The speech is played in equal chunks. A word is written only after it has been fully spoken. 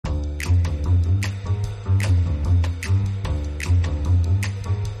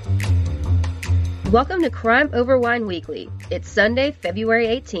Welcome to Crime Over Wine Weekly. It's Sunday, February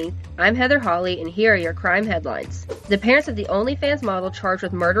 18th. I'm Heather Hawley, and here are your crime headlines. The parents of the OnlyFans model charged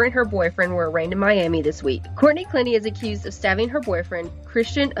with murdering her boyfriend were arraigned in Miami this week. Courtney Clenny is accused of stabbing her boyfriend,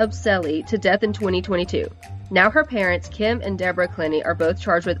 Christian Obselli, to death in 2022. Now her parents, Kim and Deborah Clenny, are both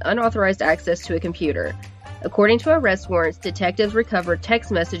charged with unauthorized access to a computer. According to arrest warrants, detectives recovered text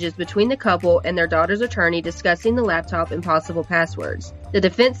messages between the couple and their daughter's attorney discussing the laptop and possible passwords. The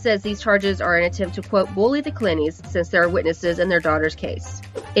defense says these charges are an attempt to, quote, bully the Clennys since there are witnesses in their daughter's case.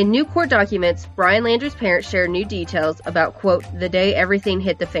 In new court documents, Brian Landry's parents shared new details about, quote, the day everything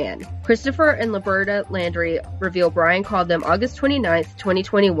hit the fan. Christopher and Liberta Landry reveal Brian called them August 29th,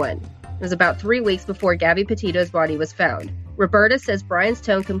 2021. It was about 3 weeks before Gabby Petito's body was found. Roberta says Brian's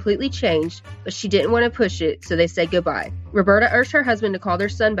tone completely changed, but she didn't want to push it, so they said goodbye. Roberta urged her husband to call their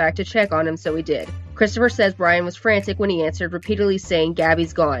son back to check on him, so he did. Christopher says Brian was frantic when he answered, repeatedly saying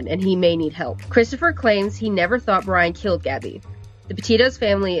Gabby's gone and he may need help. Christopher claims he never thought Brian killed Gabby. The Petito's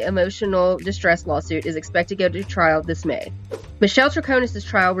family emotional distress lawsuit is expected to go to trial this May. Michelle Troconis'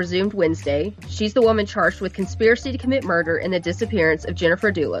 trial resumed Wednesday. She's the woman charged with conspiracy to commit murder in the disappearance of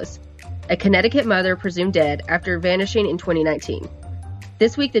Jennifer Dulos, a Connecticut mother presumed dead after vanishing in 2019.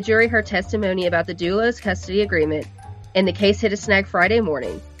 This week, the jury heard testimony about the Dulos custody agreement, and the case hit a snag Friday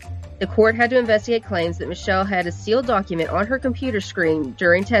morning. The court had to investigate claims that Michelle had a sealed document on her computer screen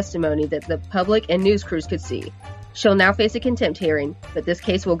during testimony that the public and news crews could see. She'll now face a contempt hearing, but this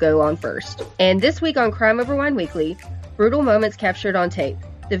case will go on first. And this week on Crime Over Wine Weekly, brutal moments captured on tape.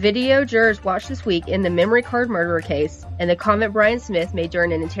 The video jurors watched this week in the memory card murderer case, and the comment Brian Smith made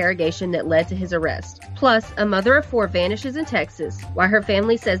during an interrogation that led to his arrest. Plus, a mother of 4 vanishes in Texas, while her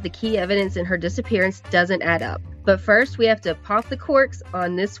family says the key evidence in her disappearance doesn't add up. But first, we have to pop the corks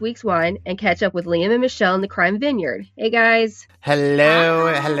on this week's wine and catch up with Liam and Michelle in the Crime Vineyard. Hey, guys. Hello,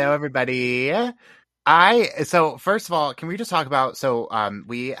 everybody. So first of all, can we just talk about,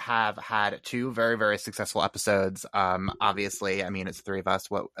 we have had 2 very, very successful episodes. Obviously, I mean, it's 3 of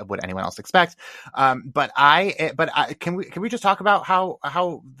us. What would anyone else expect? Can we just talk about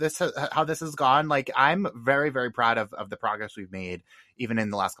how this has gone? Like, I'm very, very proud of the progress we've made, even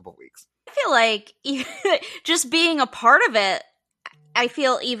in the last couple of weeks. I feel like just being a part of it, I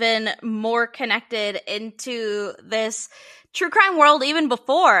feel even more connected into this true crime world even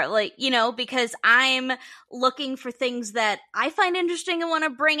before, because I'm looking for things that I find interesting and want to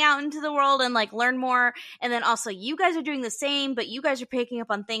bring out into the world and learn more. And then also you guys are doing the same, but you guys are picking up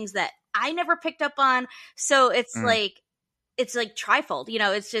on things that I never picked up on. So it's it's trifold,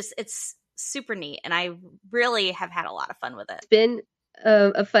 it's super neat. And I really have had a lot of fun with it. It's been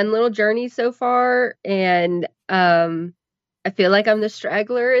a fun little journey so far. And, I feel like I'm the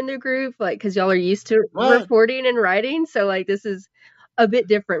straggler in the group, because y'all are used to reporting and writing. So this is a bit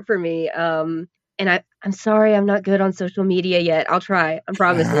different for me. And I'm sorry, I'm not good on social media yet. I'll try. I'm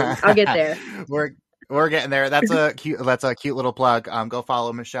promising. I'll get there. We're getting there. That's a cute little plug. Go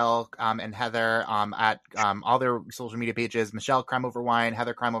follow Michelle and Heather at all their social media pages. Michelle Crime Over Wine,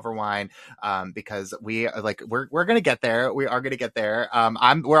 Heather Crime Over Wine, because we're gonna get there. We are gonna get there.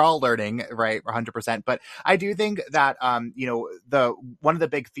 We're all learning, right? 100%. But I do think that the one of the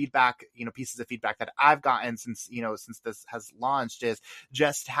big feedback, pieces of feedback that I've gotten since this has launched is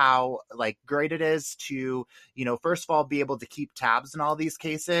just how great it is to first of all be able to keep tabs in all these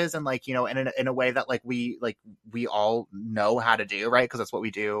cases and in a way that we all know how to do, right? Because that's what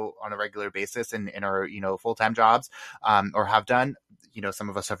we do on a regular basis in our full-time jobs, or have done. Some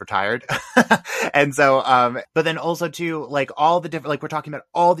of us have retired. And so but then also too, all the different, we're talking about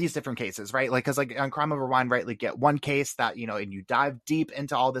all these different cases, right? Because on Crime Over Wine, right, get one case that and you dive deep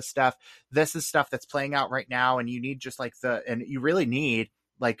into all this stuff. This is stuff that's playing out right now, and you need just and you really need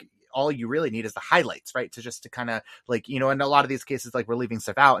all you really need is the highlights, right? To kind of in a lot of these cases, we're leaving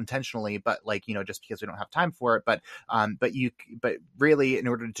stuff out intentionally, but just because we don't have time for it. But really, in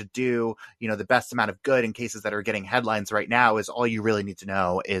order to do, the best amount of good in cases that are getting headlines right now, is all you really need to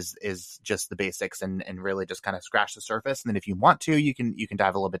know is just the basics and really just kind of scratch the surface. And then if you want to, you can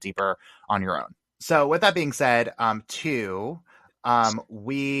dive a little bit deeper on your own. So with that being said,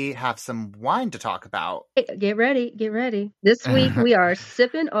 we have some wine to talk about. Get ready. This week we are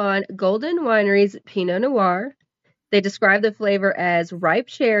sipping on Golden Winery's Pinot Noir. They describe the flavor as ripe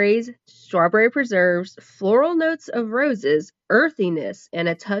cherries, strawberry preserves, floral notes of roses, earthiness, and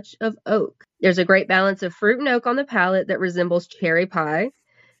a touch of oak. There's a great balance of fruit and oak on the palate that resembles cherry pie.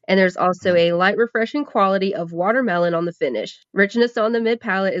 And there's also a light, refreshing quality of watermelon on the finish. Richness on the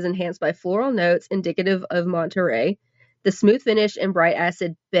mid-palate is enhanced by floral notes indicative of Monterey. The smooth finish and bright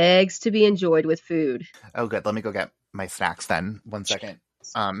acid begs to be enjoyed with food. Oh, good. Let me go get my snacks then. 1 second.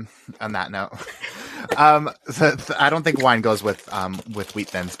 On that note, I don't think wine goes with wheat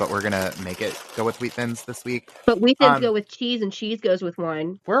thins, but we're gonna make it go with wheat thins this week. But wheat thins go with cheese, and cheese goes with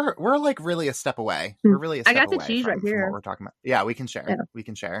wine. We're like really a step away. We're really a step I got away the cheese from, right here. from what we're talking about. Yeah, we can share. Yeah. We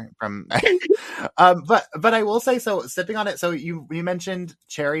can share from. But I will say, so sipping on it. So you mentioned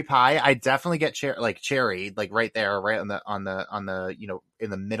cherry pie. I definitely get cherry like right there, right on the in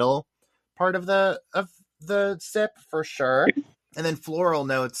the middle part of the sip for sure. And then floral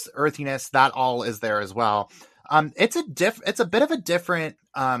notes, earthiness, that all is there as well. It's a bit of a different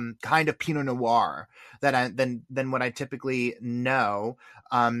kind of Pinot Noir than what I typically know.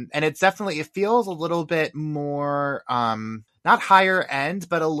 And it feels a little bit more not higher end,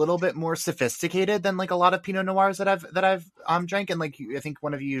 but a little bit more sophisticated than like a lot of Pinot Noirs that I've drank. And like I think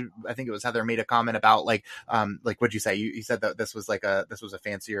one of you, I think it was Heather, made a comment about like what'd you say? You said that this was a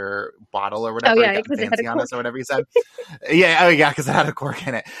fancier bottle or whatever. Oh yeah, because it fancy on us or whatever you said. Yeah, oh yeah, because it had a cork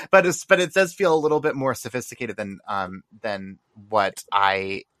in it. But it does feel a little bit more sophisticated than what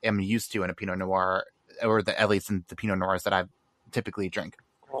I am used to in a Pinot Noir, or at least in the Pinot Noirs that I typically drink.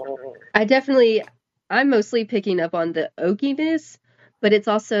 I'm mostly picking up on the oakiness, but it's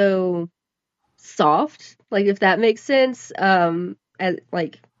also soft, like if that makes sense. As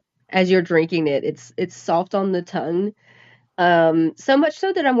you're drinking it, it's soft on the tongue. So much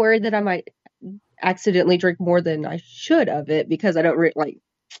so that I'm worried that I might accidentally drink more than I should of it because I don't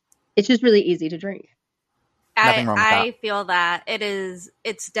it's just really easy to drink. I feel that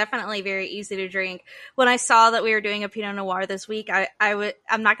it's definitely very easy to drink. When I saw that we were doing a Pinot Noir this week,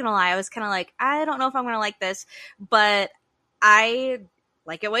 I'm not gonna lie, I was kind of like, I don't know if I'm gonna like this, but I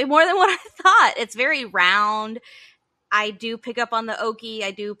like it way more than what I thought. It's very round. I do pick up on the oaky.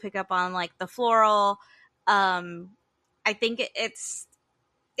 I do pick up on like the floral. I think it's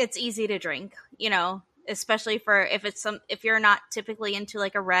easy to drink, especially for if you're not typically into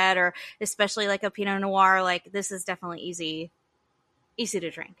like a red, or especially like a Pinot Noir, like this is definitely easy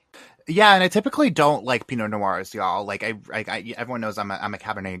to drink. Yeah, and I typically don't like Pinot Noirs, y'all. Like I everyone knows I'm a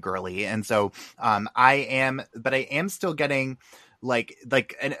Cabernet girly, and so I am still getting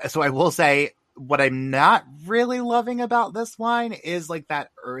and so I will say what I'm not really loving about this wine is like that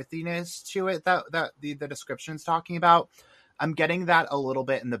earthiness to it that the description's talking about. I'm getting that a little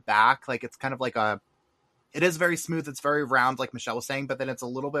bit in the back, like it's kind of like it is very smooth. It's very round, like Michelle was saying, but then it's a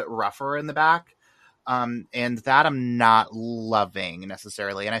little bit rougher in the back. And that I'm not loving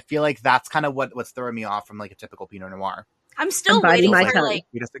necessarily. And I feel like that's kind of what's throwing me off from like a typical Pinot Noir. I'm still waiting for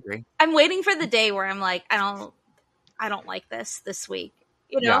we disagree. I'm waiting for the day where I'm like, I don't like this week,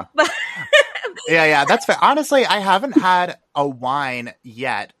 Yeah. But yeah, that's fair. Honestly, I haven't had a wine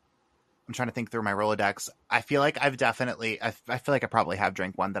yet. I'm trying to think through my Rolodex. I feel like I feel like I probably have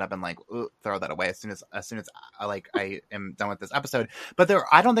drank one that I've been like, throw that away as soon as I am done with this episode. But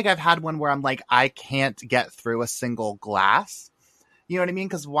I don't think I've had one where I'm like, I can't get through a single glass. You know what I mean?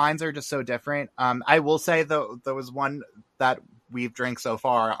 Because wines are just so different. I will say though, there was one that we've drank so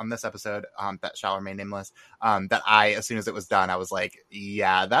far on this episode, that shall remain nameless, that as soon as it was done, I was like,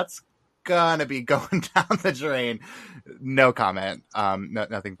 yeah, that's gonna be going down the drain. No comment.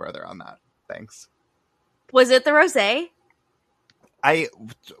 Nothing further on that. Thanks. Was it the rosé? I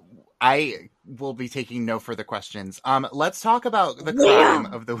will be taking no further questions. Let's talk about the crime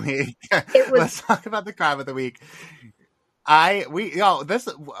of the week. Let's talk about the crime of the week. I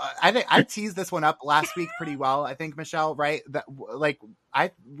think I teased this one up last week pretty well. I think, Michelle, right? That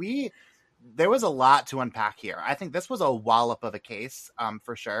there was a lot to unpack here. I think this was a wallop of a case,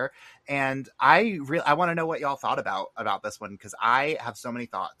 for sure. And I want to know what y'all thought about this one, because I have so many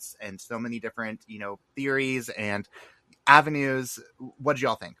thoughts and so many different, theories and avenues. What did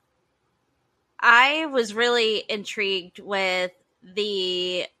y'all think? I was really intrigued with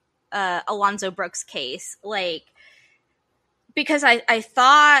the Alonzo Brooks case, because I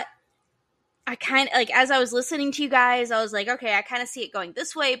thought, I kind of as I was listening to you guys, I was like, okay, I kind of see it going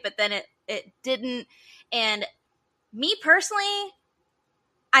this way, but then it didn't. And me personally,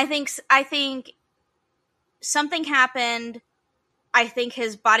 I think something happened. I think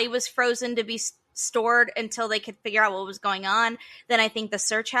his body was frozen to be stored until they could figure out what was going on. Then I think the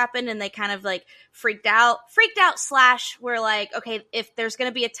search happened and they kind of freaked out / we're like, okay, if there's going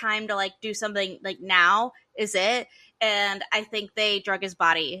to be a time to do something, now is it. And I think they drug his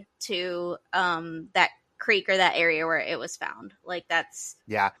body to that creek or that area where it was found. That's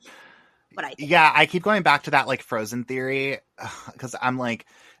what I think. Yeah, I keep going back to that frozen theory because I'm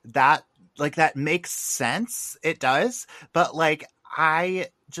that makes sense. It does, but I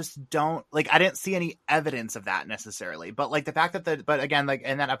just don't I didn't see any evidence of that necessarily. But the fact that but again,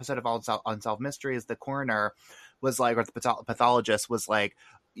 in that episode of Unsolved Mysteries, the coroner was like, or the pathologist was like,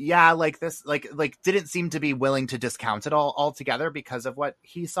 yeah, like this, like didn't seem to be willing to discount it all altogether because of what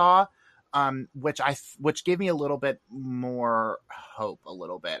he saw, which gave me a little bit more hope, a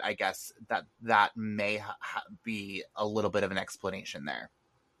little bit, I guess, that may be a little bit of an explanation there.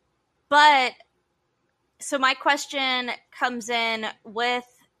 But so my question comes in with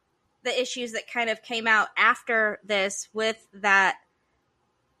the issues that kind of came out after this with that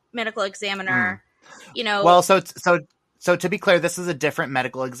medical examiner, you know. Well, so to be clear, this is a different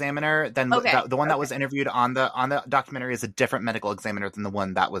medical examiner than the one that was interviewed on the documentary is a different medical examiner than the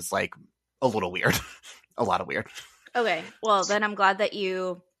one that was like a little weird, a lot of weird. Okay, well then I'm glad that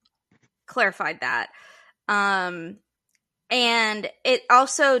you clarified that. And it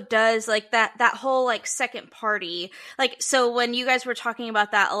also does like that whole like second party. Like, so when you guys were talking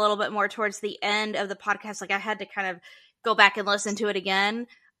about that a little bit more towards the end of the podcast, like I had to kind of go back and listen to it again.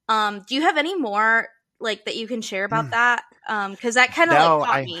 Do you have any more like that you can share about that? Cause that kind of like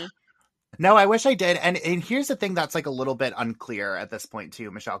caught me. No, I wish I did. And here's the thing that's like a little bit unclear at this point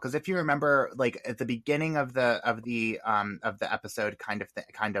too, Michelle, because if you remember, like at the beginning of the episode,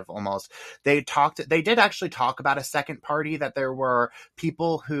 kind of almost, they did actually talk about a second party, that there were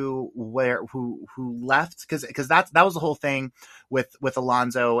people who left because that was the whole thing with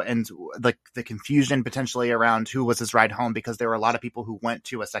Alonzo and like the confusion potentially around who was his ride home, because there were a lot of people who went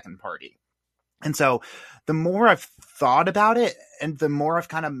to a second party. And so the more I've thought about it and the more I've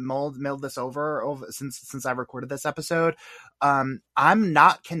kind of milled this over since I recorded this episode, I'm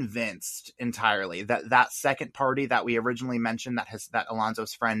not convinced entirely that second party that we originally mentioned that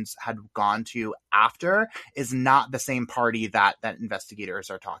Alonzo's friends had gone to after is not the same party that investigators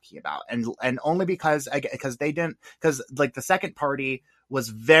are talking about. And only because like the second party was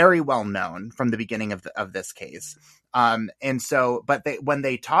very well known from the beginning of this case. And so, but when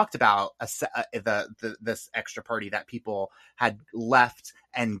they talked about this extra party that people had left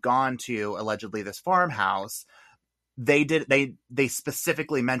and gone to allegedly this farmhouse, they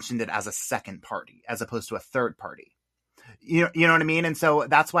specifically mentioned it as a second party as opposed to a third party. You know what I mean? And so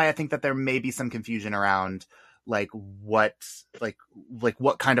that's why I think that there may be some confusion around like what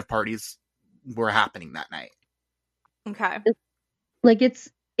kind of parties were happening that night. Okay. Like it's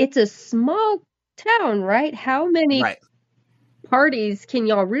a small town, right? How many parties can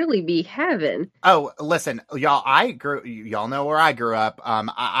y'all really be having? Oh, listen, y'all, y'all know where I grew up.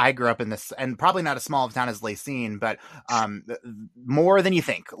 I grew up in this, and probably not as small of a town as Lacine, but more than you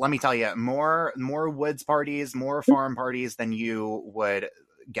think. Let me tell you, more woods parties, more farm parties than you would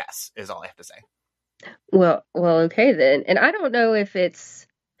guess is all I have to say. Well, okay then. And I don't know if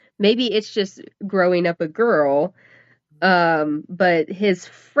maybe it's just growing up a girl. But his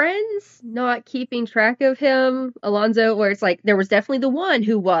friends not keeping track of him, Alonzo, where it's like there was definitely the one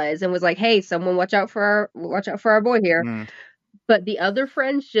who was and was like, "Hey, someone watch out for our boy here." Mm. But the other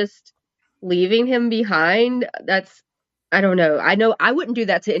friends just leaving him behind, I don't know. I know I wouldn't do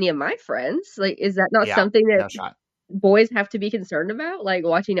that to any of my friends. Like, is that not something that boys have to be concerned about, like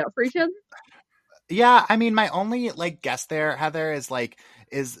watching out for each other? Yeah, I mean, my only like guess there, Heather, is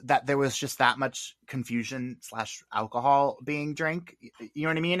that there was just that much confusion / alcohol being drank. You know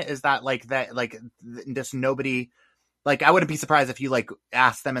what I mean? Is that just nobody, like, I wouldn't be surprised if you like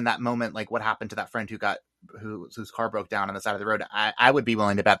asked them in that moment, like what happened to that friend whose car broke down on the side of the road. I would be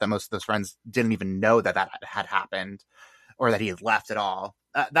willing to bet that most of those friends didn't even know that had happened or that he had left at all.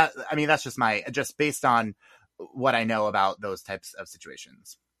 That's just based on what I know about those types of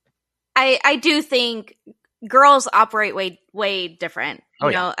situations. I do think girls operate way different. You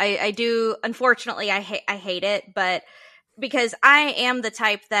know, I do. Unfortunately, I hate it, but because I am the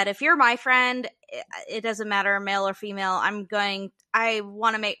type that if you're my friend, it doesn't matter male or female. I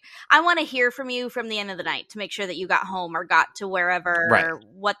want to hear from you from the end of the night to make sure that you got home or got to wherever or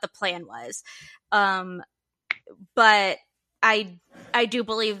what the plan was. But I do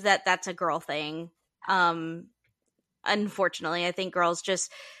believe that that's a girl thing. Unfortunately, I think girls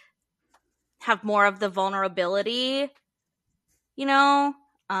just have more of the vulnerability, you know?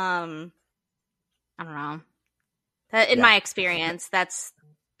 I don't know. In my experience, that's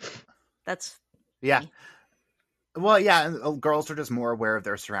yeah. Me. Well, yeah, girls are just more aware of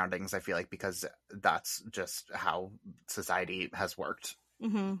their surroundings, I feel like, because that's just how society has worked.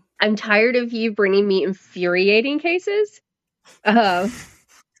 Mm-hmm. I'm tired of you bringing me infuriating cases.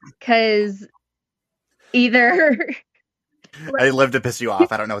 Because either... I live to piss you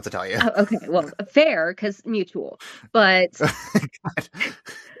off. I don't know what to tell you. Oh, okay, well, fair, because mutual. But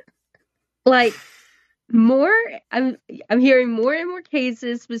like I'm hearing more and more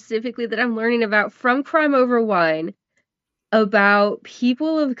cases specifically that I'm learning about from Crime Over Wine about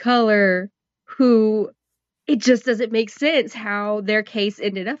people of color who it just doesn't make sense how their case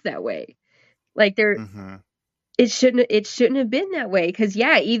ended up that way. Like it shouldn't have been that way, because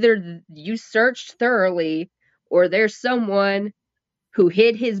either you searched thoroughly or there's someone who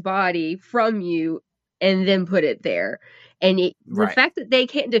hid his body from you and then put it there. And the fact that they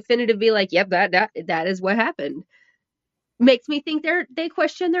can't definitively be like, yep, that is what happened, makes me think they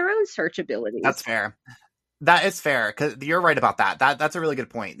question their own search abilities. That's fair. That is fair, because you're right about that. That's a really good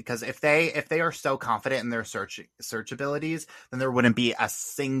point, because if they are so confident in their search abilities, then there wouldn't be a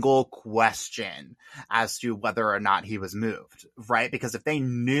single question as to whether or not he was moved, right? Because if they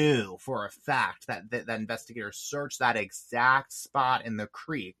knew for a fact that the investigators searched that exact spot in the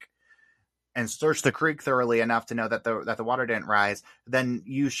creek and searched the creek thoroughly enough to know that the water didn't rise, then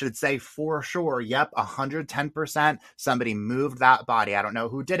you should say for sure, yep, 110%, somebody moved that body. I don't know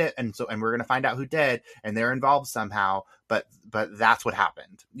who did it, and we're gonna find out who did, and they're involved somehow. But that's what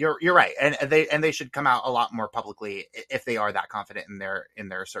happened. You're right, and they should come out a lot more publicly if they are that confident in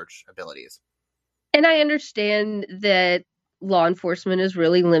their search abilities. And I understand that law enforcement is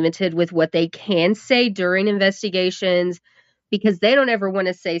really limited with what they can say during investigations, because they don't ever want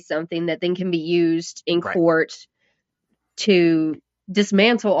to say something that then can be used in court to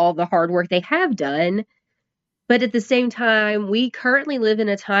dismantle all the hard work they have done. But at the same time, we currently live in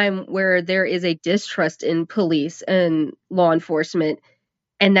a time where there is a distrust in police and law enforcement,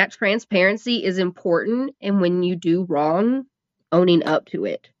 and that transparency is important. And when you do wrong, owning up to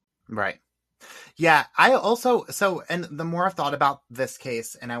it. Right. Yeah, I also, and the more I've thought about this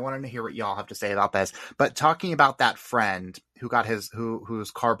case, and I wanted to hear what y'all have to say about this, but talking about that friend who got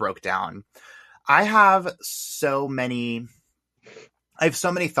whose car broke down, I have so many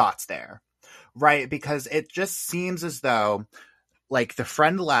thoughts there, right? Because it just seems as though, like, the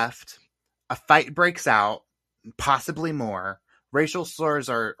friend left, a fight breaks out, possibly more, racial slurs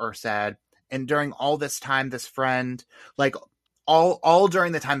are said, and during all this time, this friend, like, all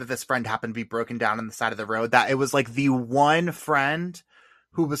during the time that this friend happened to be broken down on the side of the road, that it was like the one friend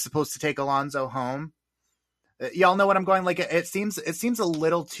who was supposed to take Alonzo home. Y'all know what I'm going? Like, it seems a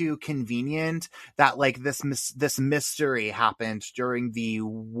little too convenient that, like, this mystery happened during the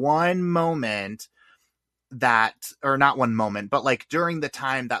one moment that, or not one moment, but like during the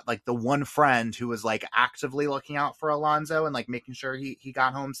time that, like, the one friend who was, like, actively looking out for Alonzo and, like, making sure he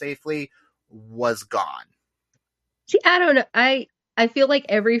got home safely was gone. See, I don't know. I feel like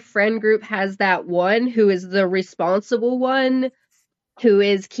every friend group has that one who is the responsible one, who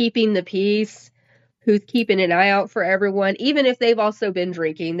is keeping the peace, who's keeping an eye out for everyone. Even if they've also been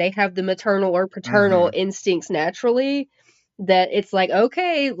drinking, they have the maternal or paternal instincts naturally, that it's like,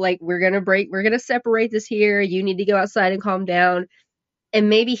 okay, like, we're going to separate this here. You need to go outside and calm down. And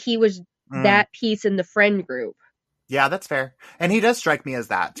maybe he was that piece in the friend group. Yeah, that's fair. And he does strike me as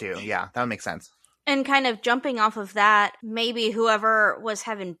that too. Yeah, that would make sense. And kind of jumping off of that, maybe whoever was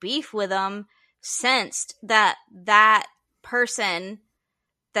having beef with him sensed that person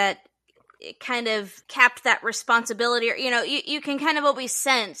that kind of capped that responsibility, or, you can kind of always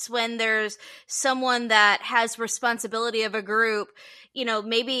sense when there's someone that has responsibility of a group,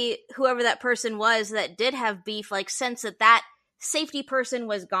 maybe whoever that person was that did have beef, like, sense that safety person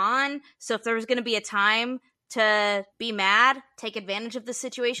was gone. So if there was going to be a time to be mad, take advantage of the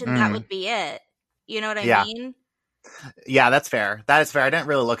situation, that would be it. You know what I mean? Yeah, that's fair. That is fair. I didn't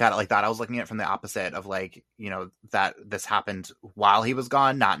really look at it like that. I was looking at it from the opposite of, like, that this happened while he was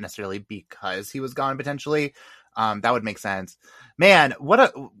gone, not necessarily because he was gone potentially. That would make sense. Man, what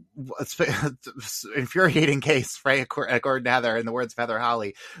a infuriating case, right? According to Heather, in the words of Heather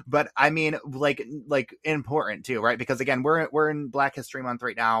Holly. But I mean, like important too, right? Because again, we're in Black History Month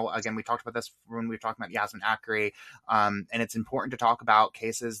right now. Again, we talked about this when we were talking about Yasmin Akri. And it's important to talk about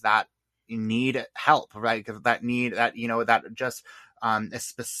cases that need help, right? That just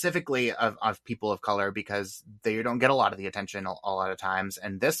specifically of people of color, because they don't get a lot of the attention a lot of times.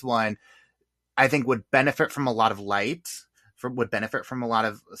 And this one, I think, would benefit from a lot of light, would benefit from a lot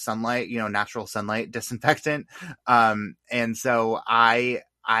of sunlight, natural sunlight disinfectant. And so I'm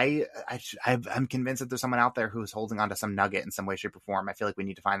convinced that there's someone out there who's holding on to some nugget in some way, shape, or form. I feel like we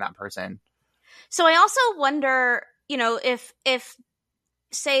need to find that person. So I also wonder, if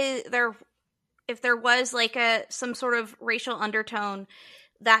say if there was like some sort of racial undertone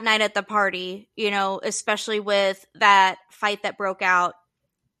that night at the party, especially with that fight that broke out,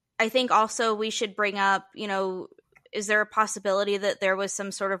 I think also we should bring up, is there a possibility that there was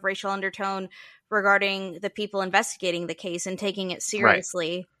some sort of racial undertone regarding the people investigating the case and taking it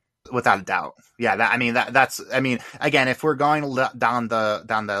seriously? Without a doubt. Yeah, that's again, if we're going down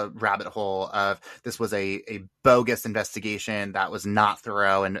the rabbit hole of this was a bogus investigation that was not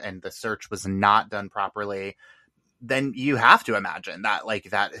thorough and the search was not done properly, then you have to imagine that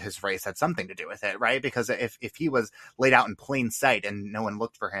that his race had something to do with it, right? Because if he was laid out in plain sight and no one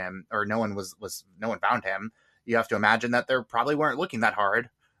looked for him, or no one found him, you have to imagine that they probably weren't looking that hard.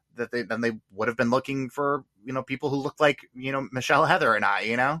 That they would have been looking for, people who looked like, Michelle, Heather, and I,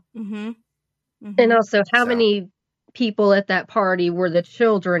 Mm-hmm. Mm-hmm. And also, how many people at that party were the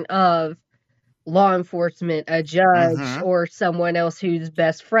children of law enforcement, a judge, or someone else who's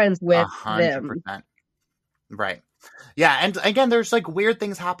best friends with 100%. them? Right. Yeah, and again, there's weird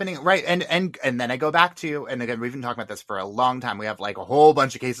things happening, right? And then I go back to, and again, we've been talking about this for a long time. We have a whole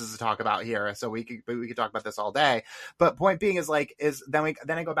bunch of cases to talk about here, so we could talk about this all day. But point being is then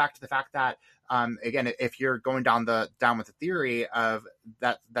I go back to the fact that again, if you're going down with the theory of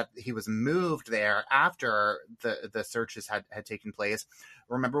that he was moved there after the searches had taken place.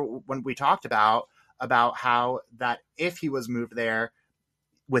 Remember when we talked about how that if he was moved there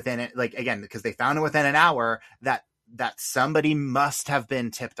within it, again, because they found him within an hour, that somebody must have been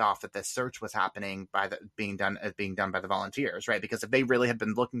tipped off that this search was happening being done by the volunteers, right? Because if they really had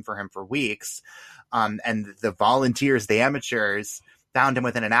been looking for him for weeks, and the volunteers, the amateurs, found him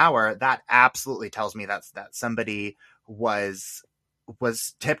within an hour, that absolutely tells me that somebody was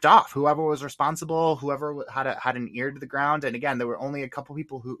tipped off. Whoever was responsible, whoever had an ear to the ground. And again, there were only a couple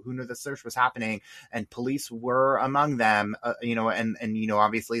people who knew the search was happening, and police were among them. And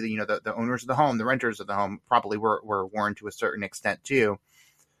obviously, the owners of the home, the renters of the home, probably were warned to a certain extent too.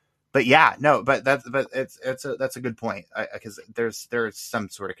 But yeah, no, but that's a good point, because there's some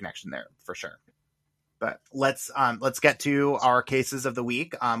sort of connection there for sure. But let's get to our cases of the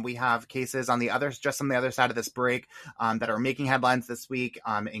week. We have cases on the other side of this break that are making headlines this week,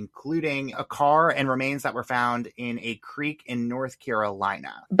 including a car and remains that were found in a creek in North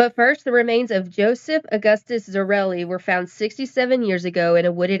Carolina. But first, the remains of Joseph Augustus Zarelli were found 67 years ago in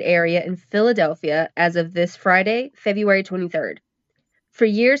a wooded area in Philadelphia as of this Friday, February 23rd. For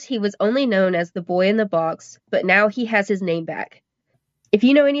years, he was only known as the boy in the box, but now he has his name back. If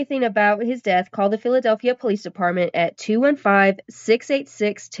you know anything about his death, call the Philadelphia Police Department at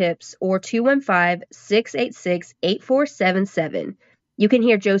 215-686-TIPS or 215-686-8477. You can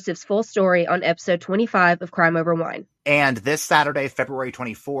hear Joseph's full story on episode 25 of Crime Over Wine. And this Saturday, February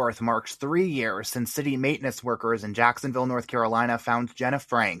 24th, marks 3 years since city maintenance workers in Jacksonville, North Carolina found Jenna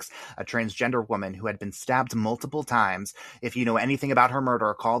Franks, a transgender woman who had been stabbed multiple times. If you know anything about her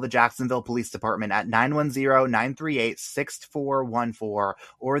murder, call the Jacksonville Police Department at 910-938-6414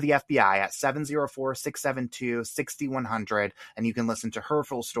 or the FBI at 704-672-6100. And you can listen to her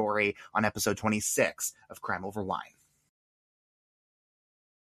full story on episode 26 of Crime Over Wine.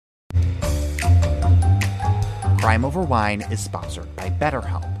 Crime Over Wine is sponsored by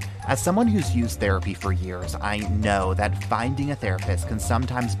BetterHelp. As someone who's used therapy for years, I know that finding a therapist can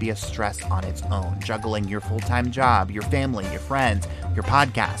sometimes be a stress on its own, juggling your full-time job, your family, your friends, your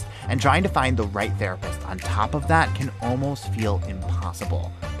podcast, and trying to find the right therapist on top of that can almost feel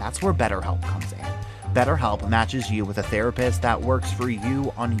impossible. That's where BetterHelp comes in. BetterHelp matches you with a therapist that works for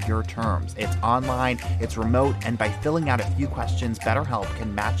you on your terms. It's online, it's remote, and by filling out a few questions, BetterHelp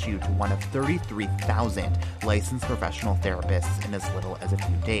can match you to one of 33,000 licensed professional therapists in as little as a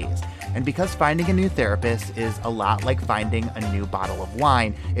few days. And because finding a new therapist is a lot like finding a new bottle of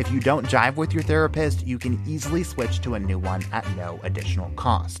wine, if you don't jive with your therapist, you can easily switch to a new one at no additional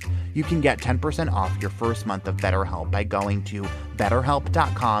cost. You can get 10% off your first month of BetterHelp by going to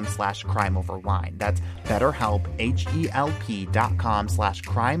BetterHelp.com/crimeoverwine. That's BetterHelp,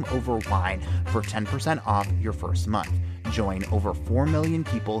 HELP.com/crimeoverwine for 10% off your first month. Join over 4 million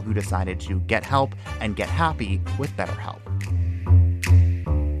people who decided to get help and get happy with BetterHelp.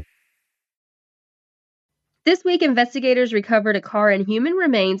 This week, investigators recovered a car and human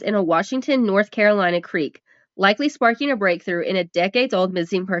remains in a Washington, North Carolina creek, likely sparking a breakthrough in a decades-old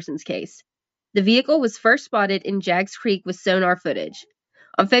missing persons case. The vehicle was first spotted in Jags Creek with sonar footage.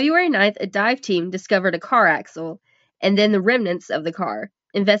 On February 9th, a dive team discovered a car axle and then the remnants of the car.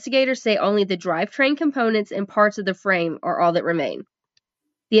 Investigators say only the drivetrain components and parts of the frame are all that remain.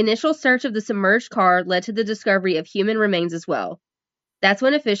 The initial search of the submerged car led to the discovery of human remains as well. That's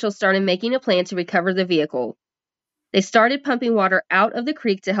when officials started making a plan to recover the vehicle. They started pumping water out of the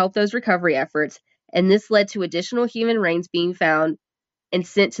creek to help those recovery efforts, and this led to additional human remains being found and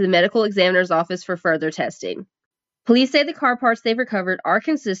sent to the medical examiner's office for further testing. Police say the car parts they've recovered are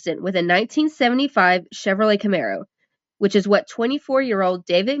consistent with a 1975 Chevrolet Camaro, which is what 24-year-old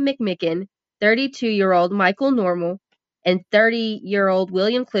David McMicken, 32-year-old Michael Normal, and 30-year-old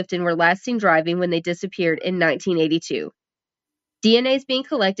William Clifton were last seen driving when they disappeared in 1982. DNA is being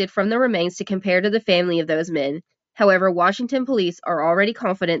collected from the remains to compare to the family of those men. However, Washington police are already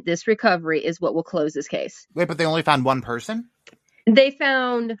confident this recovery is what will close this case. Wait, but they only found one person? They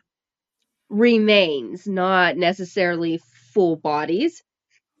found remains, not necessarily full bodies.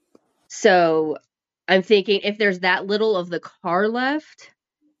 So I'm thinking if there's that little of the car left,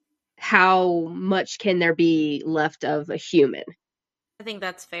 how much can there be left of a human? I think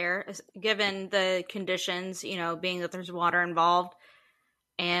that's fair, given the conditions, being that there's water involved.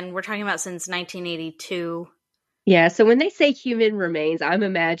 And we're talking about since 1982. Yeah, so when they say human remains, I'm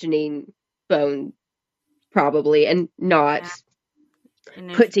imagining bone, probably, and not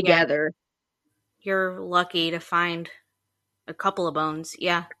put together. You're lucky to find a couple of bones,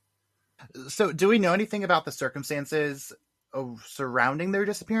 yeah. So do we know anything about the circumstances surrounding their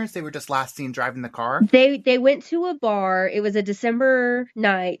disappearance? They were just last seen driving the car? They went to a bar. It was a December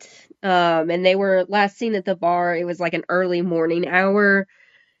night, and they were last seen at the bar. It was like an early morning hour.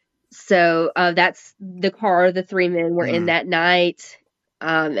 So that's the car the three men were in that night.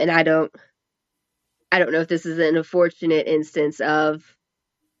 And I don't know if this is an unfortunate instance of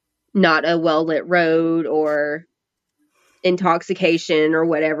not a well-lit road or intoxication or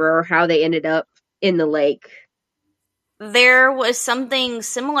whatever, or how they ended up in the lake. There was something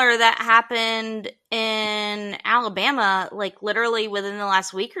similar that happened in Alabama, like literally within the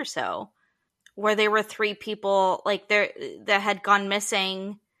last week or so, where there were three people that had gone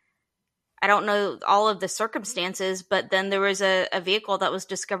missing. I don't know all of the circumstances, but then there was a vehicle that was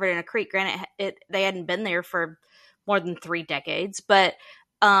discovered in a creek. Granted, they hadn't been there for more than 3 decades, but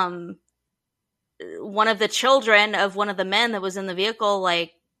one of the children of one of the men that was in the vehicle,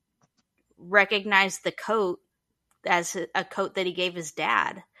 recognized the coat as a coat that he gave his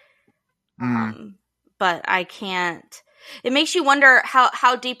dad. But I can't. It makes you wonder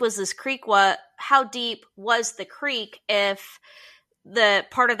how deep was this creek? How deep was the creek if the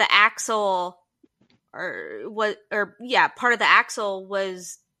part of the axle part of the axle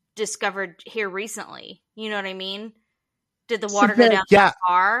was discovered here recently? You know what I mean? Did the water go down that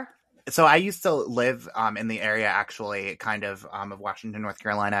far? So I used to live in the area, actually, kind of Washington, North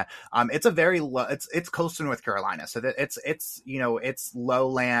Carolina. It's a very low. It's coastal North Carolina, so that it's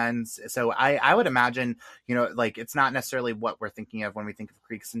lowlands. So I would imagine it's not necessarily what we're thinking of when we think of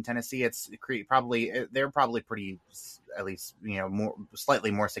creeks in Tennessee. It's they're probably pretty, at least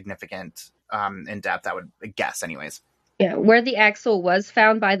slightly more significant in depth, I would guess, anyways. Yeah, where the axle was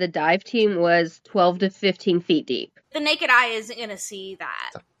found by the dive team was 12 to 15 feet deep. The naked eye isn't going to see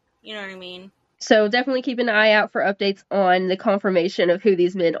that. You know what I mean? So definitely keep an eye out for updates on the confirmation of who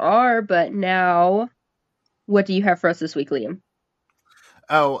these men are. But now, what do you have for us this week, Liam?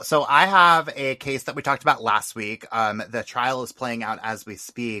 Oh, so I have a case that we talked about last week. The trial is playing out as we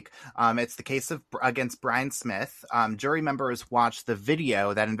speak. It's the case against Brian Smith. Jury members watched the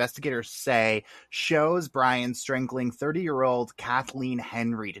video that investigators say shows Brian strangling 30-year-old Kathleen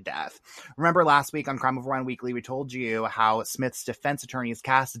Henry to death. Remember last week on Crime Over Wine Weekly, we told you how Smith's defense attorneys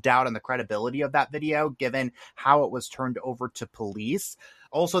cast doubt on the credibility of that video, given how it was turned over to police.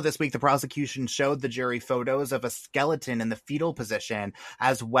 Also this week, the prosecution showed the jury photos of a skeleton in the fetal position,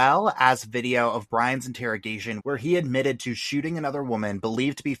 as well as video of Brian's interrogation, where he admitted to shooting another woman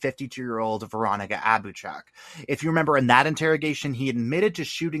believed to be 52-year-old Veronica Abuchuk. If you remember, in that interrogation, he admitted to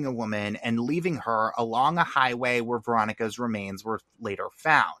shooting a woman and leaving her along a highway where Veronica's remains were later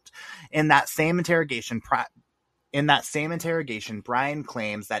found. In that same interrogation, Brian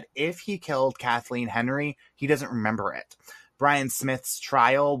claims that if he killed Kathleen Henry, he doesn't remember it. Brian Smith's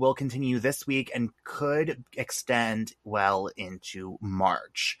trial will continue this week and could extend well into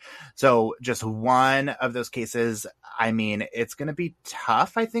March. So just one of those cases. I mean, it's going to be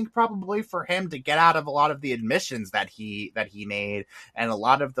tough, I think, probably for him to get out of a lot of the admissions that he made and a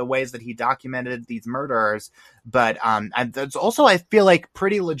lot of the ways that he documented these murders. But there's also, I feel like,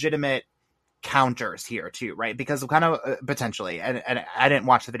 pretty legitimate counters here too, right? Because of kind of potentially, and I didn't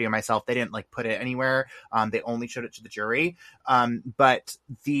watch the video myself. They didn't put it anywhere. They only showed it to the jury. But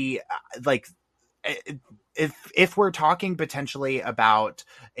the if we're talking potentially about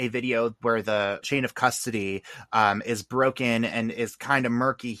a video where the chain of custody is broken and is kind of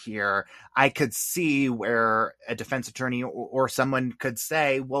murky here, I could see where a defense attorney or someone could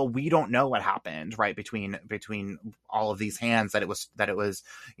say, well, we don't know what happened, right, between all of these hands that it was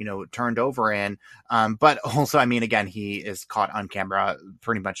turned over in. But also, I mean, again, he is caught on camera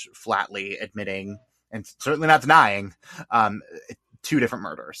pretty much flatly admitting and certainly not denying 2 different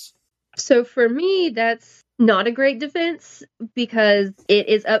murders. So for me, that's not a great defense because it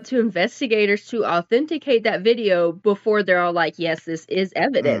is up to investigators to authenticate that video before they're all like, yes, this is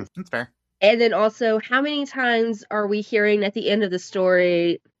evidence. That's fair. And then also, how many times are we hearing at the end of the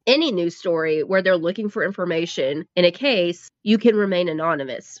story, any news story, where they're looking for information in a case, you can remain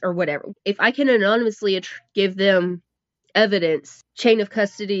anonymous or whatever. If I can anonymously give them evidence, chain of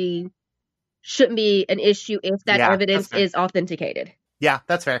custody shouldn't be an issue if that evidence is authenticated. Yeah,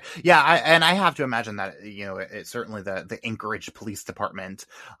 that's fair. Yeah, I have to imagine that, it certainly the Anchorage Police Department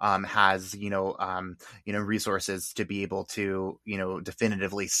has, resources to be able to,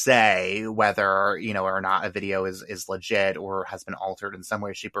 definitively say whether, or not a video is legit or has been altered in some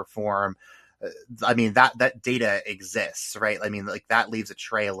way, shape, or form. I mean, that data exists, right? I mean, like, that leaves a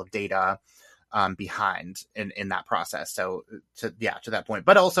trail of data behind in that process. So to that point,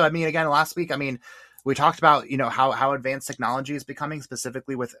 but also, I mean, again, last week, I mean, we talked about, how advanced technology is becoming,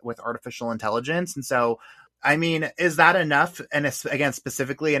 specifically with artificial intelligence. And so, I mean, is that enough? And again,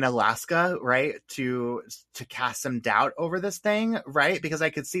 specifically in Alaska, right, to cast some doubt over this thing, right? Because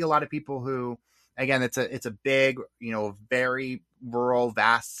I could see a lot of people who, again, it's a big, very rural,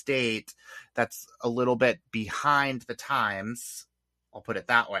 vast state that's a little bit behind the times. I'll put it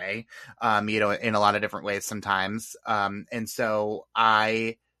that way, in a lot of different ways sometimes. And so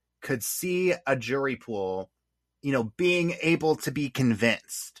I could see a jury pool, being able to be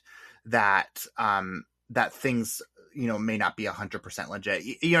convinced that that things, may not be 100% legit.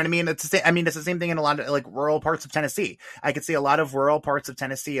 You know what I mean? It's the same thing in a lot of, like, rural parts of Tennessee. I could see a lot of rural parts of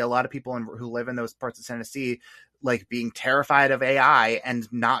Tennessee, a lot of people who live in those parts of Tennessee, like, being terrified of AI and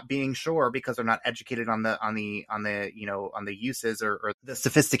not being sure because they're not educated on the uses or the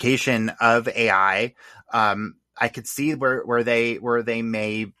sophistication of AI. I could see where they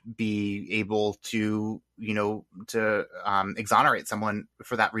may be able to, exonerate someone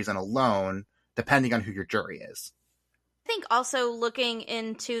for that reason alone, depending on who your jury is. I think also looking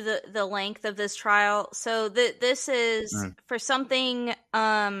into the length of this trial. So this is for something.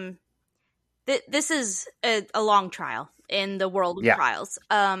 This is a long trial in the world of trials.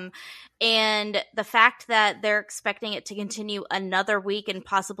 And the fact that they're expecting it to continue another week and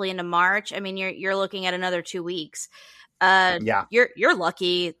possibly into March, I mean, you're looking at another 2 weeks. You're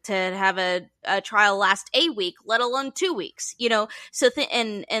lucky to have a trial last a week, let alone 2 weeks, So,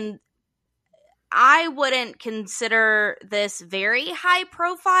 and I wouldn't consider this very high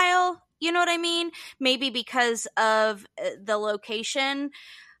profile. You know what I mean? Maybe because of the location.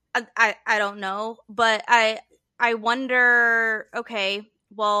 I don't know, but I wonder, okay,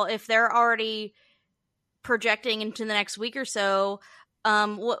 well, if they're already projecting into the next week or so,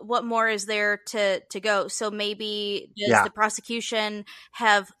 what more is there to go? So maybe does the prosecution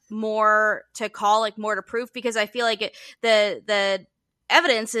have more to call, like more to prove? Because I feel like the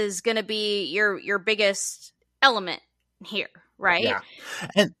evidence is going to be your biggest element here, right? Yeah,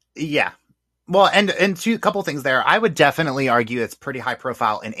 and well, and a couple things there. I would definitely argue it's pretty high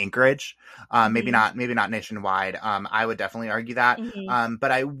profile in Anchorage. Maybe not nationwide. I would definitely argue that.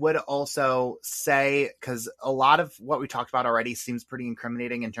 But I would also say, because a lot of what we talked about already seems pretty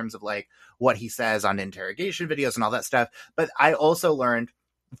incriminating in terms of, like, what he says on interrogation videos and all that stuff. But I also learned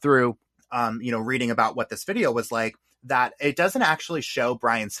through, reading about what this video was like, that it doesn't actually show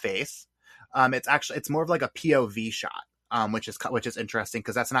Brian's face. It's more of like a POV shot. Which is interesting,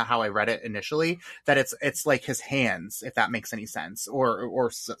 because that's not how I read it initially. That it's like his hands, if that makes any sense,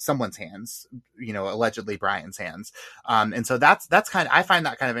 or someone's hands, allegedly Brian's hands. And so that's kind of, I find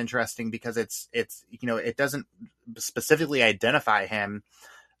that kind of interesting, because it's it doesn't specifically identify him,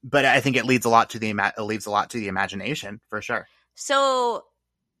 but I think it leaves a lot to the imagination, for sure. So,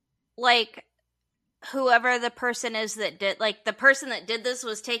 like, whoever the person is that did, like, the person that did this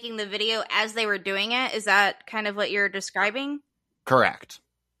was taking the video as they were doing it. Is that kind of what you're describing? Correct.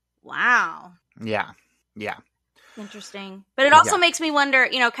 Wow. Yeah. Interesting. But it also makes me wonder,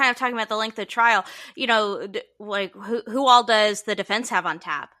 kind of talking about the length of trial, like, who all does the defense have on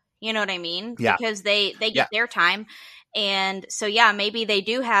tap? You know what I mean? Yeah. Because they get their time. And so, maybe they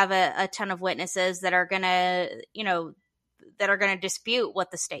do have a ton of witnesses that are going to, dispute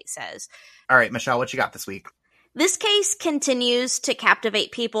what the state says. All right, Michelle, what you got this week? This case continues to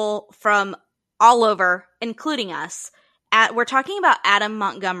captivate people from all over, including us. We're talking about Adam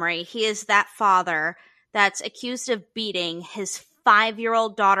Montgomery. He is that father that's accused of beating his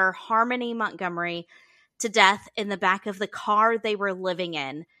 5-year-old daughter, Harmony Montgomery, to death in the back of the car they were living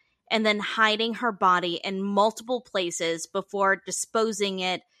in, and then hiding her body in multiple places before disposing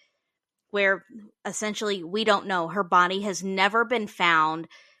it where essentially we don't know. Her body has never been found.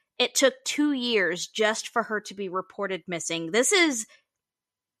 It took 2 years just for her to be reported missing. This is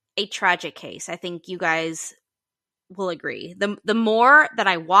a tragic case. I think you guys will agree. The more that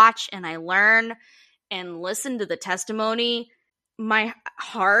I watch and I learn and listen to the testimony, my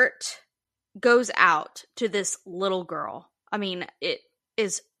heart goes out to this little girl. I mean, it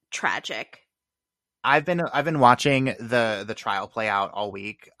is tragic. I've been watching the trial play out all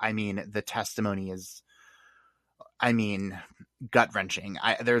week. I mean, the testimony is, I mean, gut wrenching.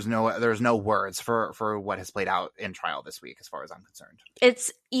 There's no words for what has played out in trial this week, as far as I'm concerned.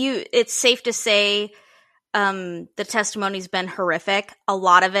 It's safe to say the testimony's been horrific. A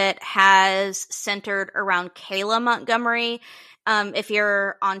lot of it has centered around Kayla Montgomery. If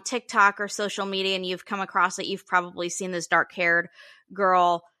you're on TikTok or social media and you've come across it, you've probably seen this dark-haired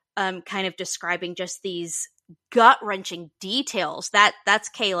girl kind of describing just these gut-wrenching details. That's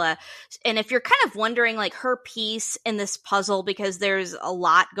Kayla. And if you're kind of wondering, like, her piece in this puzzle, because there's a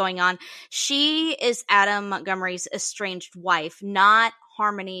lot going on, she is Adam Montgomery's estranged wife, not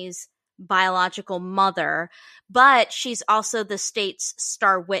Harmony's biological mother, but she's also the state's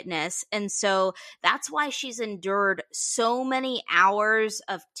star witness. And so that's why she's endured so many hours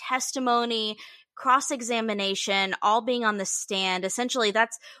of testimony, cross-examination, all being on the stand. Essentially,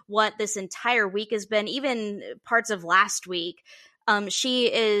 that's what this entire week has been, even parts of last week.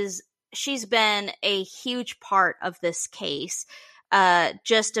 She's been a huge part of this case,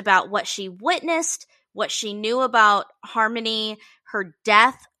 just about what she witnessed, what she knew about Harmony, her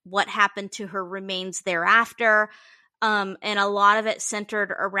death, what happened to her remains thereafter. And a lot of it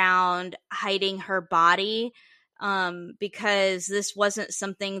centered around hiding her body, because this wasn't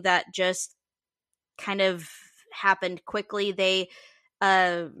something that just kind of happened quickly.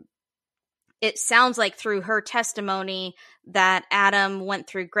 It sounds like through her testimony that Adam went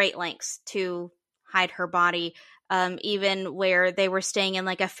through great lengths to hide her body, even where they were staying in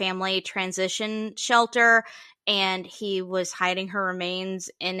like a family transition shelter, and he was hiding her remains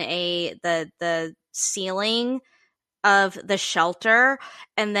in the ceiling of the shelter.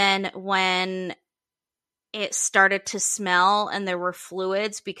 And then when it started to smell and there were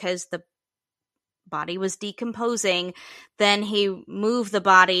fluids because the body was decomposing, then he moved the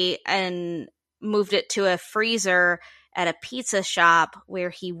body and moved it to a freezer at a pizza shop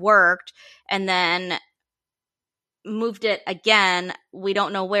where he worked, and then moved it again. We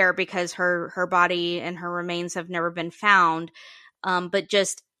don't know where, because her body and her remains have never been found. But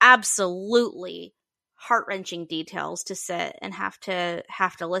just absolutely heart-wrenching details to sit and have to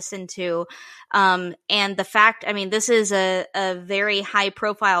listen to. And the fact, I mean, this is a very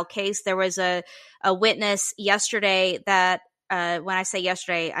high-profile case. There was a witness yesterday that, when I say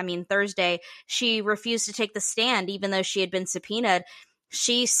yesterday, I mean Thursday, she refused to take the stand even though she had been subpoenaed.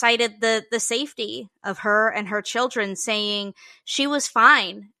 She cited the safety of her and her children, saying she was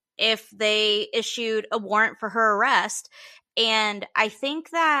fine if they issued a warrant for her arrest. And I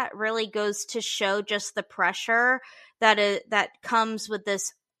think that really goes to show just the pressure that comes with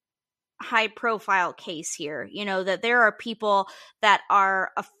this high profile case here. You know, that there are people that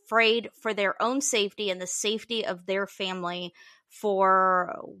are afraid for their own safety and the safety of their family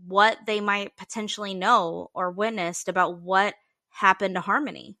for what they might potentially know or witnessed about what happened to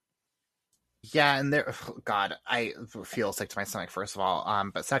Harmony. Yeah, and God, I feel sick to my stomach, first of all.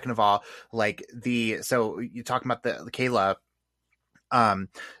 But second of all, like so you're talking about the Kayla,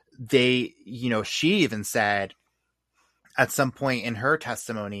 she even said at some point in her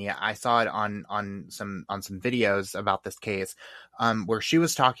testimony, I saw it on some videos about this case, where she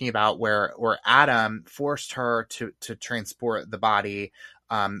was talking about where Adam forced her to transport the body,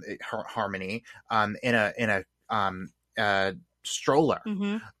 Harmony, in a stroller.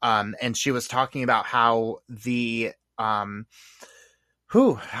 Mm-hmm. And she was talking about how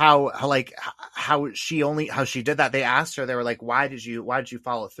how she did that. They asked her, they were like, why did you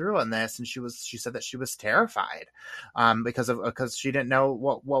follow through on this? And she said that she was terrified, because she didn't know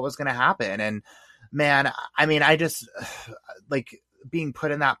what was going to happen. And man, I mean, I just like being put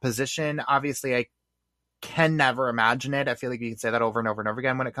in that position. Obviously I can never imagine it. I feel like you can say that over and over and over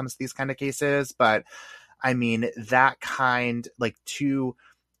again when it comes to these kind of cases, but I mean, that kind, like, to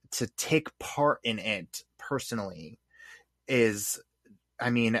take part in it personally is, I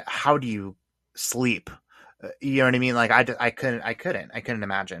mean, how do you sleep? You know what I mean? Like, I couldn't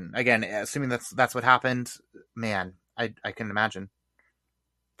imagine. Again, assuming that's what happened, man, I couldn't imagine.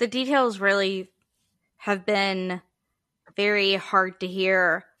 The details really have been very hard to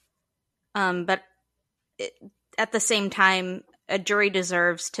hear. But at the same time, a jury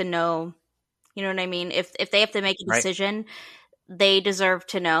deserves to know. You know what I mean? If they have to make a decision, right, they deserve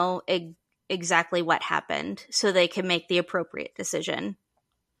to know exactly what happened so they can make the appropriate decision.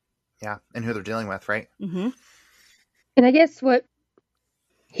 Yeah, and who they're dealing with, right? Mm-hmm. And I guess what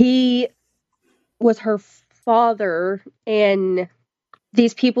He was her father, and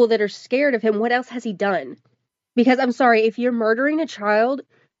these people that are scared of him, what else has he done? Because I'm sorry, if you're murdering a child,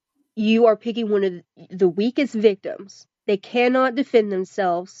 you are picking one of the weakest victims. They cannot defend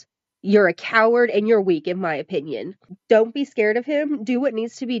themselves. You're a coward and you're weak, in my opinion. Don't be scared of him. Do what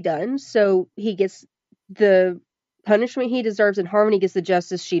needs to be done so he gets the punishment he deserves and Harmony gets the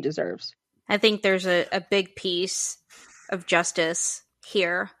justice she deserves. I think there's a big piece of justice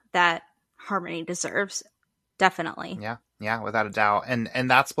here that Harmony deserves. Definitely. Yeah, without a doubt. And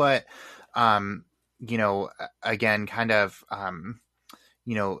that's what, again, kind of,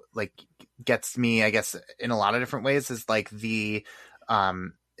 like gets me, I guess, in a lot of different ways is like the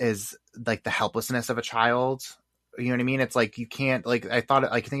helplessness of a child. You know what I mean? It's like, you can't, like, I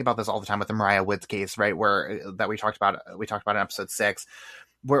think about this all the time with the Mariah Woods case, right? That we talked about in episode 6,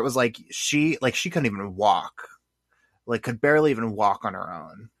 where it was like, she couldn't even walk, like could barely even walk on her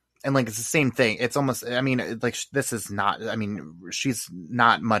own. And like, it's the same thing. It's almost, I mean, like, this is not, I mean, she's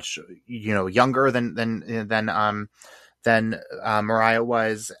not much, younger than Mariah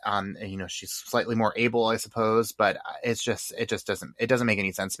was. She's slightly more able, I suppose, but it doesn't make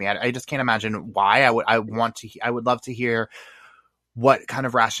any sense to me. I just can't imagine why. I would love to hear what kind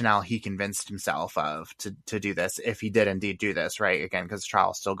of rationale he convinced himself of to do this, if he did indeed do this, right? Again, because the trial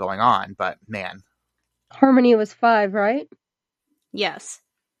is still going on, but man. Harmony was 5, right? Yes.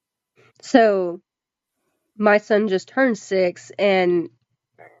 So my son just turned 6, and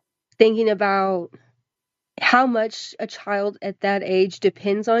thinking about how much a child at that age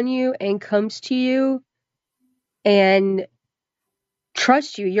depends on you and comes to you and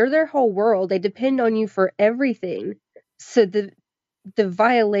trusts you. You're their whole world. They depend on you for everything. So the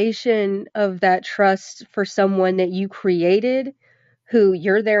violation of that trust for someone that you created, who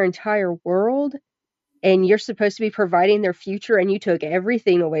you're their entire world, and you're supposed to be providing their future, and you took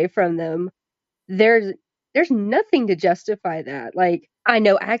everything away from them, there's nothing to justify that. Like, I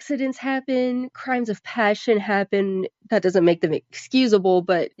know accidents happen, crimes of passion happen. That doesn't make them excusable,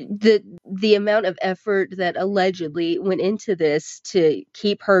 but the amount of effort that allegedly went into this to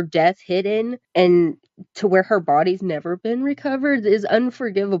keep her death hidden and to where her body's never been recovered is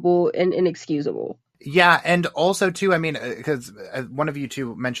unforgivable and inexcusable. Yeah, and also too, I mean, because one of you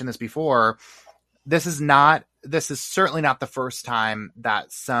two mentioned this before, this is certainly not the first time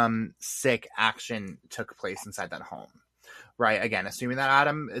that some sick action took place inside that home, right? Again, assuming that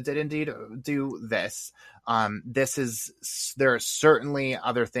Adam did indeed do this, there are certainly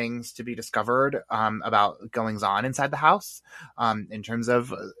other things to be discovered about goings on inside the house, in terms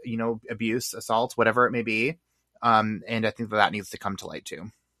of abuse, assault, whatever it may be, and I think that needs to come to light too.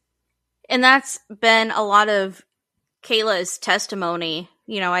 And that's been a lot of Kayla's testimony.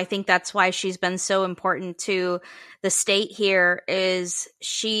 I think that's why she's been so important to the state here, is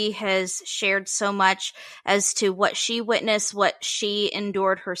she has shared so much as to what she witnessed, what she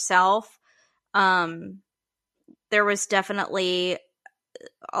endured herself. There was definitely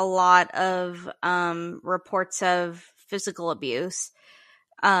a lot of reports of physical abuse,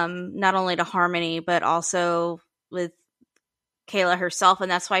 not only to Harmony, but also with Kayla herself. And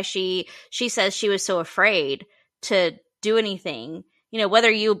that's why she says she was so afraid to do anything.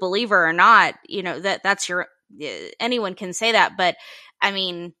 Whether you believe her or not, that's anyone can say that. But I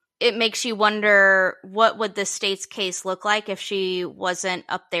mean, it makes you wonder, what would the state's case look like if she wasn't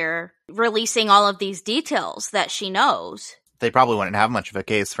up there releasing all of these details that she knows? They probably wouldn't have much of a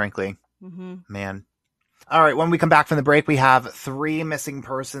case, frankly. Mm-hmm. Man. All right, when we come back from the break, we have 3 missing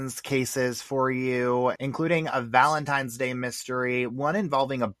persons cases for you, including a Valentine's Day mystery, one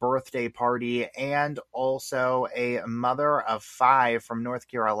involving a birthday party, and also a mother of 5 from North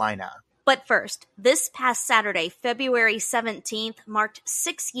Carolina. But first, this past Saturday, February 17th, marked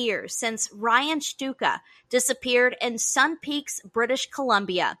 6 years since Ryan Shtuka disappeared in Sun Peaks, British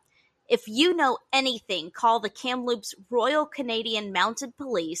Columbia. If you know anything, call the Kamloops Royal Canadian Mounted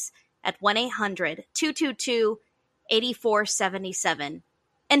Police at 1-800-222-8477.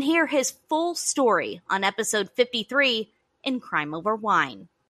 And hear his full story on episode 53 in Crime Over Wine.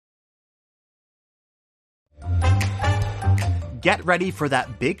 Get ready for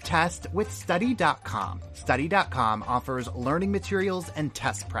that big test with Study.com. Study.com offers learning materials and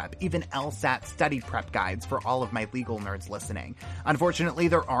test prep, even LSAT study prep guides for all of my legal nerds listening. Unfortunately,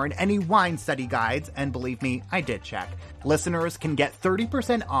 there aren't any wine study guides, and believe me, I did check. Listeners can get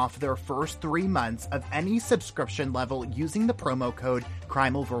 30% off their first 3 months of any subscription level using the promo code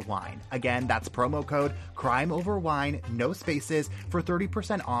CrimeOverWine. Again, that's promo code CrimeOverWine, no spaces, for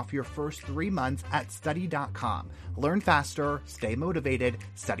 30% off your first 3 months at Study.com. Learn faster, stay motivated,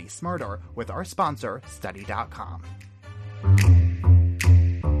 study smarter with our sponsor, Study.com.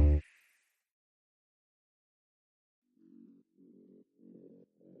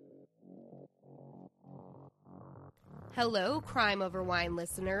 Hello, Crime Over Wine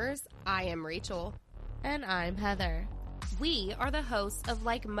listeners. I am Rachel. And I'm Heather. We are the hosts of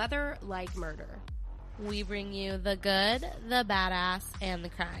Like Mother, Like Murder. We bring you the good, the badass, and the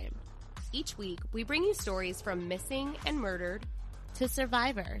crime. Each week, we bring you stories from missing and murdered to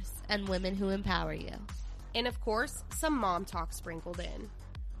survivors and women who empower you. And of course, some mom talk sprinkled in.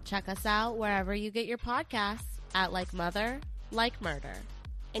 Check us out wherever you get your podcasts at Like Mother, Like Murder.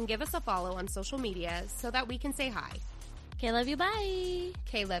 And give us a follow on social media so that we can say hi. Okay, love you, bye.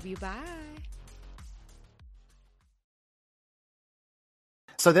 Okay, love you, bye.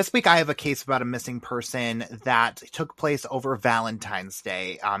 So this week I have a case about a missing person that took place over Valentine's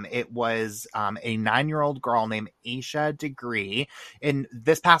Day. It was a 9-year-old girl named Aisha Degree. And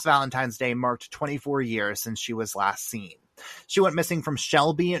this past Valentine's Day marked 24 years since she was last seen. She went missing from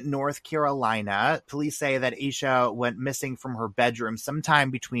Shelby, North Carolina. Police say that Aisha went missing from her bedroom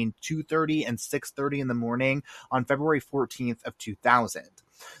sometime between 2:30 and 6:30 in the morning on February 14th of 2000.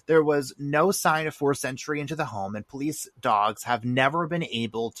 There was no sign of forced entry into the home, and police dogs have never been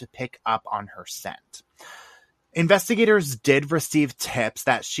able to pick up on her scent. Investigators did receive tips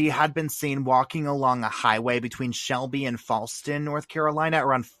that she had been seen walking along a highway between Shelby and Falston, North Carolina,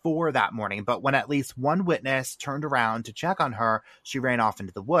 around 4 that morning, but when at least one witness turned around to check on her, she ran off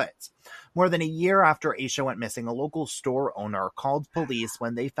into the woods. More than a year after Aisha went missing, a local store owner called police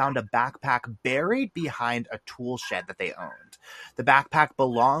when they found a backpack buried behind a tool shed that they owned. The backpack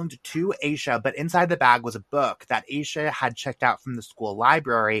belonged to Aisha, but inside the bag was a book that Aisha had checked out from the school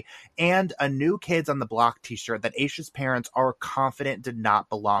library and a New Kids on the Block t-shirt that Aisha's parents are confident did not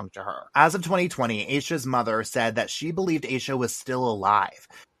belong to her. As of 2020, Aisha's mother said that she believed Aisha was still alive.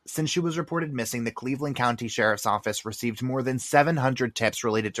 Since she was reported missing, the Cleveland County Sheriff's Office received more than 700 tips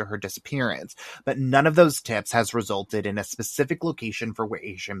related to her disappearance, but none of those tips has resulted in a specific location for where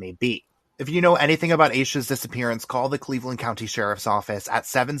Aisha may be. If you know anything about Aisha's disappearance, call the Cleveland County Sheriff's Office at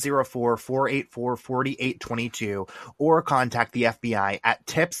 704-484-4822 or contact the FBI at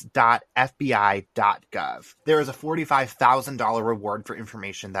tips.fbi.gov. There is a $45,000 reward for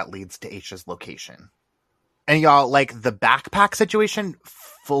information that leads to Aisha's location. And y'all, like, the backpack situation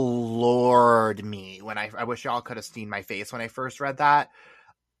floored me when I wish y'all could have seen my face when I first read that.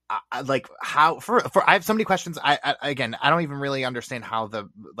 Like, how I have so many questions. I don't even really understand how the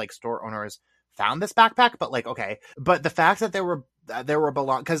store owners found this backpack, but okay. But the fact that there were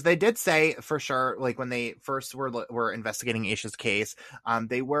because they did say for sure, when they first were investigating Aisha's case,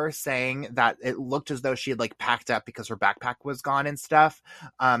 they were saying that it looked as though she had packed up because her backpack was gone and stuff.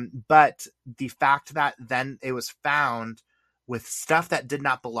 But the fact that then it was found with stuff that did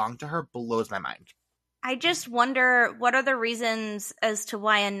not belong to her blows my mind. I just wonder, what are the reasons as to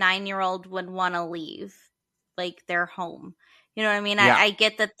why a 9-year-old would want to leave, their home? You know what I mean? Yeah. I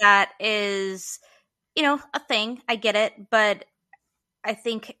get that is, a thing. I get it. But I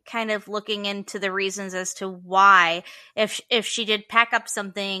think kind of looking into the reasons as to why, if she did pack up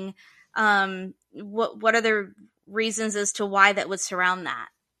something, what are the reasons as to why that would surround that?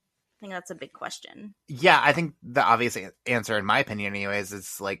 I think that's a big question. Yeah, I think the obvious answer, in my opinion anyways,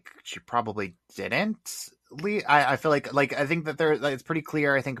 is she probably didn't leave. I feel like I think that it's pretty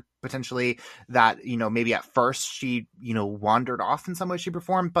clear, I think, potentially that, maybe at first she, wandered off in some way, shape, or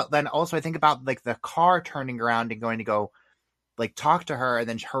form. But then also I think about the car turning around and going to go talk to her and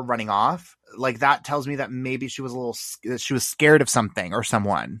then her running off. That tells me that maybe she was she was scared of something or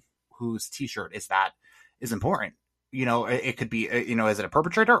someone whose t-shirt is important. It could be, is it a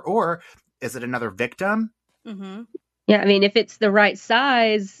perpetrator or is it another victim? Mm-hmm. Yeah, I mean, if it's the right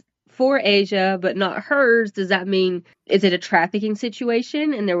size for Asia, but not hers, does that mean, is it a trafficking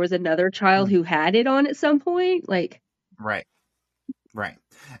situation and there was another child who had it on at some point? Right.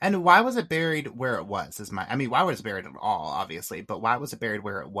 And why was it buried where it was? Why was it buried at all, obviously, but why was it buried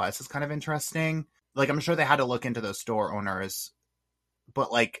where it was is kind of interesting. I'm sure they had to look into those store owners, but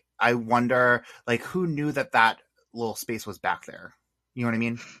I wonder, who knew that little space was back there? You know what I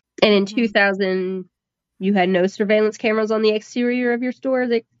mean? And in 2000, you had no surveillance cameras on the exterior of your store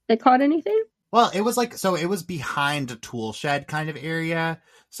that caught anything? Well, it was it was behind a tool shed kind of area.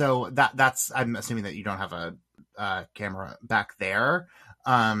 So that's, I'm assuming that you don't have a camera back there.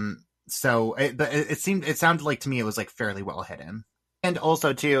 So it sounded like to me it was fairly well hidden. And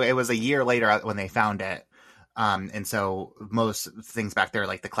also too, it was a year later when they found it. And so most things back there,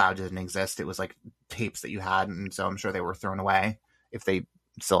 the cloud didn't exist. It was tapes that you had. And so I'm sure they were thrown away if they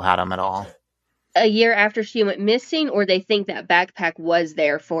still had them at all. A year after she went missing, or they think that backpack was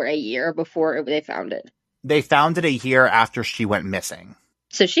there for a year before they found it? They found it a year after she went missing.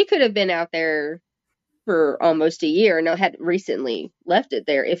 So she could have been out there for almost a year and had recently left it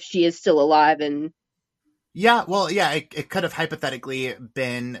there if she is still alive and Yeah, well, yeah, it could have hypothetically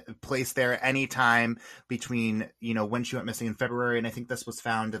been placed there anytime between, when she went missing in February, and I think this was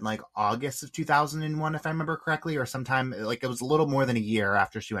found in like August of 2001, if I remember correctly, or sometime like it was a little more than a year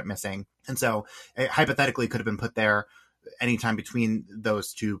after she went missing. And so it hypothetically could have been put there anytime between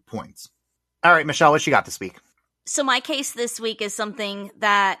those 2 points. All right, Michelle, what you got this week? So my case this week is something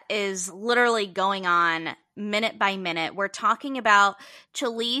that is literally going on minute by minute. We're talking about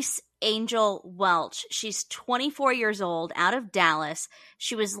Chalise Angel Welch. She's 24 years old, out of Dallas.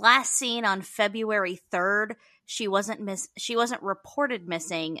 She was last seen on February 3rd. She wasn't reported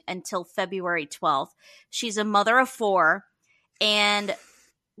missing until February 12th. She's a mother of 4, and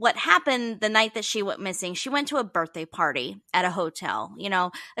what happened the night that she went missing, she went to a birthday party at a hotel.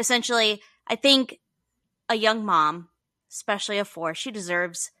 Essentially, I think a young mom, especially a 4, she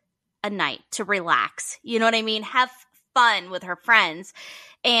deserves a night to relax. You know what I mean? Have fun with her friends.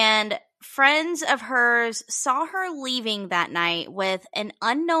 And friends of hers saw her leaving that night with an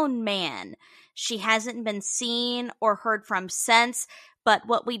unknown man. She hasn't been seen or heard from since. But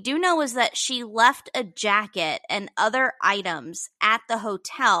what we do know is that she left a jacket and other items at the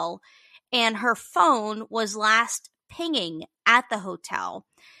hotel, and her phone was last pinging at the hotel.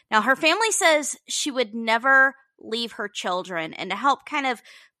 Now, her family says she would never leave her children. And to help kind of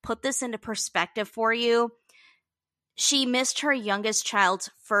put this into perspective for you, she missed her youngest child's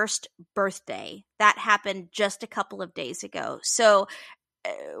first birthday. That happened just a couple of days ago. So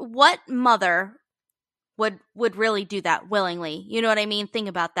what mother would really do that willingly? You know what I mean? Think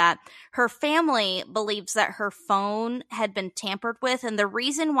about that. Her family believes that her phone had been tampered with. And the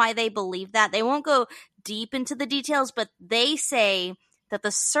reason why they believe that, they won't go deep into the details, but they say that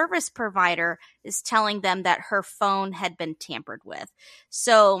the service provider is telling them that her phone had been tampered with.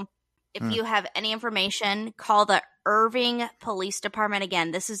 So if you have any information, call the Irving Police Department.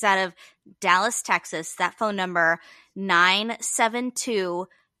 Again, this is out of Dallas, Texas. That phone number,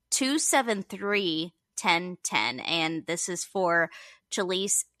 972-273-1010. And this is for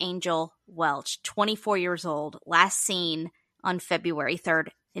Chalise Angel Welch, 24 years old, last seen on February 3rd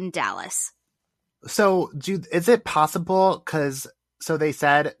in Dallas. So is it possible, so they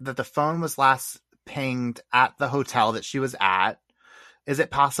said that the phone was last pinged at the hotel that she was at. Is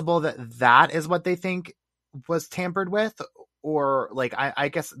it possible that that is what they think was tampered with? Or like, I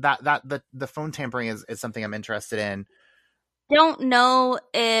guess that the phone tampering is something I'm interested in. Don't know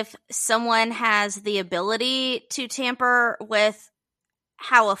if someone has the ability to tamper with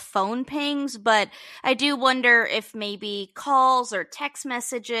how a phone pings, but I do wonder if maybe calls or text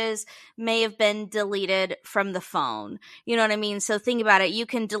messages may have been deleted from the phone. You know what I mean? So think about it. You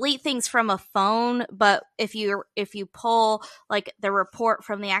can delete things from a phone, but if you pull like the report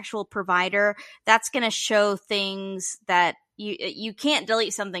from the actual provider, that's going to show things that you can't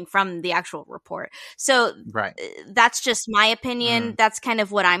delete something from the actual report. So right. That's just my opinion. That's kind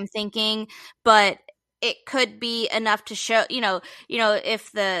of what I'm thinking, but it could be enough to show,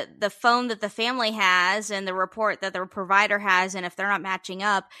 if the phone that the family has and the report that the provider has, and if they're not matching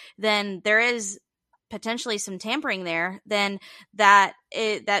up, then there is potentially some tampering there. Then that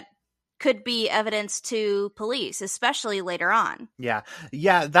could be evidence to police, especially later on. Yeah,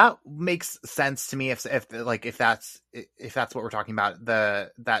 that makes sense to me. If that's what we're talking about,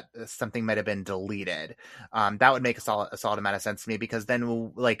 that something might have been deleted, that would make a solid amount of sense to me, because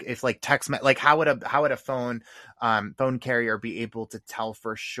then if text, how would a phone carrier be able to tell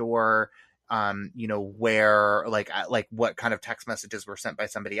for sure, where what kind of text messages were sent by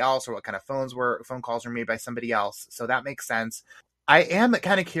somebody else, or what kind of phone calls were made by somebody else? So that makes sense. I am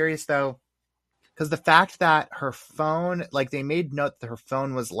kind of curious though, because the fact that her phone, they made note that her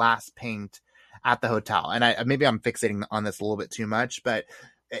phone was last pinged at the hotel, and maybe I'm fixating on this a little bit too much, but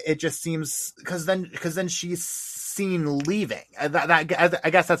it just seems because then she's seen leaving. I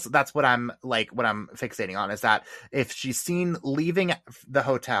guess that's what I'm fixating on, is that if she's seen leaving the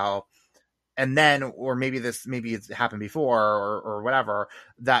hotel, and then, or maybe it's happened before, or whatever,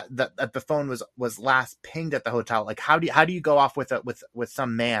 that the phone was last pinged at the hotel. How do you go off with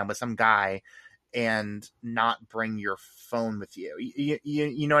some man, with some guy, and not bring your phone with you?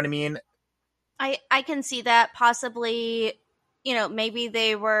 You know what I mean? I can see that possibly. Maybe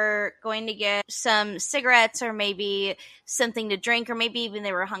they were going to get some cigarettes, or maybe something to drink, or maybe even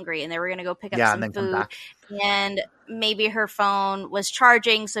they were hungry and they were going to go pick up some food. And maybe her phone was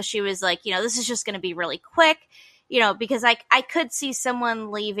charging, so she was like, this is just going to be really quick, because I could see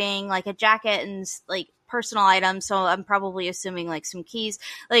someone leaving a jacket and personal items, so I'm probably assuming some keys.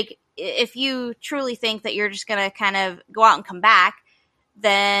 If you truly think that you're just going to kind of go out and come back,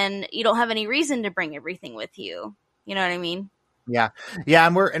 then you don't have any reason to bring everything with you. You know what I mean? Yeah,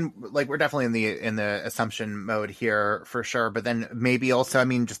 and we're definitely in the assumption mode here for sure. But then maybe also, I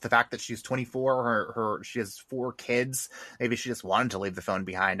mean, just the fact that she's 24, she has 4 kids. Maybe she just wanted to leave the phone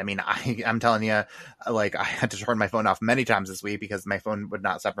behind. I mean, I'm telling you, like I had to turn my phone off many times this week because my phone would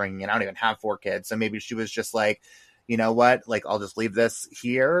not stop ringing, and I don't even have 4 kids. So maybe she was just like, you know what, like I'll just leave this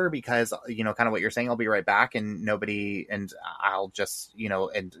here because, you know, kind of what you're saying, I'll be right back, and I'll just, you know,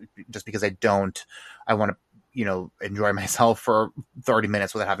 and just because I want to, you know, enjoy myself for 30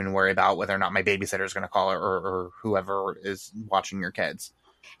 minutes without having to worry about whether or not my babysitter is going to call or whoever is watching your kids.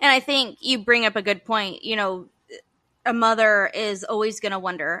 And I think you bring up a good point. You know, a mother is always going to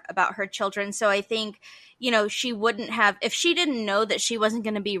wonder about her children. So I think, you know, she wouldn't have, if she didn't know that she wasn't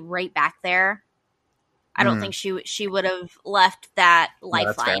going to be right back there, I don't think she would have left that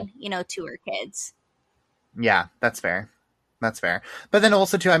lifeline, you know, to her kids. Yeah, that's fair. That's fair. But then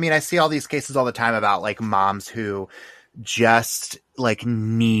also too, I mean, I see all these cases all the time about like moms who just like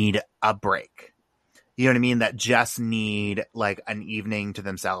need a break. You know what I mean? That just need like an evening to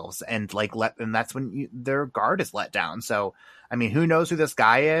themselves, and like and that's when their guard is let down. So, I mean, who knows who this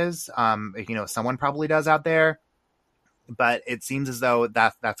guy is? You know, someone probably does out there, but it seems as though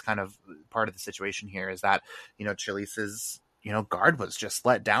that's kind of part of the situation here is that, you know, Chalice's, you know, guard was just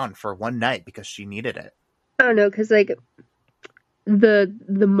let down for one night because she needed it. I don't know, because like the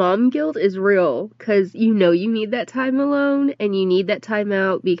mom guilt is real, because you know you need that time alone and you need that time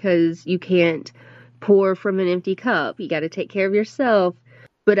out because you can't pour from an empty cup. You got to take care of yourself.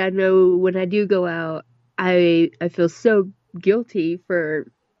 But I know when I do go out, I feel so guilty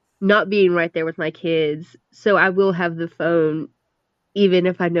for not being right there with my kids. So I will have the phone even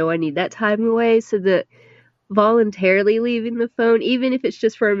if I know I need that time away, so that voluntarily leaving the phone, even if it's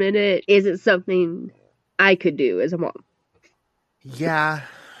just for a minute, isn't something I could do as a mom. Yeah,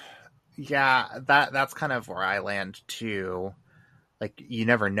 that's kind of where I land too. Like, you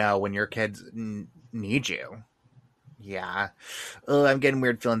never know when your kids need you. Yeah. I'm getting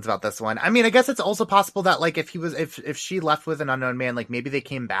weird feelings about this one. I mean, I guess it's also possible that like if she left with an unknown man, like maybe they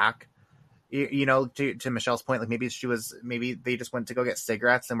came back, you know, to Michelle's point, like maybe they just went to go get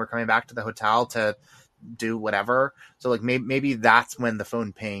cigarettes and were coming back to the hotel to do whatever. So like maybe that's when the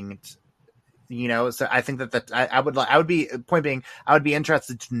phone pinged. You know, so I think I would be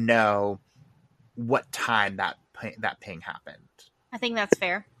interested to know what time that ping happened. I think that's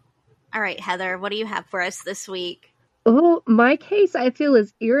fair. All right, Heather, what do you have for us this week? Oh, my case, I feel,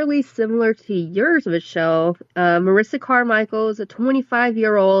 is eerily similar to yours, Michelle. Marissa Carmichael is a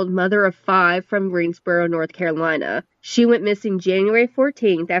 25-year-old mother of 5 from Greensboro, North Carolina. She went missing January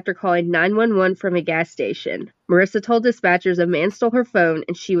 14th after calling 911 from a gas station. Marissa told dispatchers a man stole her phone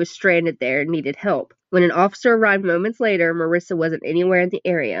and she was stranded there and needed help. When an officer arrived moments later, Marissa wasn't anywhere in the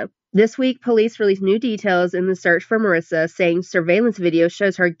area. This week, police released new details in the search for Marissa, saying surveillance video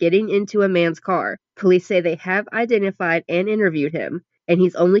shows her getting into a man's car. Police say they have identified and interviewed him, and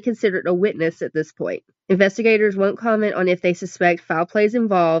he's only considered a witness at this point. Investigators won't comment on if they suspect foul play is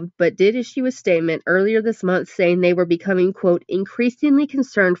involved, but did issue a statement earlier this month saying they were becoming, quote, increasingly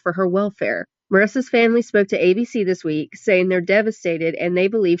concerned for her welfare. Marissa's family spoke to ABC this week, saying they're devastated and they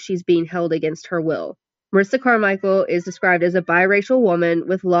believe she's being held against her will. Marissa Carmichael is described as a biracial woman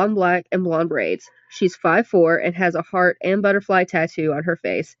with long black and blonde braids. She's 5'4" and has a heart and butterfly tattoo on her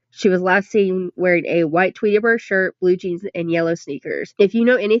face. She was last seen wearing a white Tweety Bird shirt, blue jeans, and yellow sneakers. If you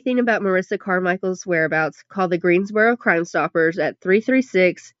know anything about Marissa Carmichael's whereabouts, call the Greensboro Crime Stoppers at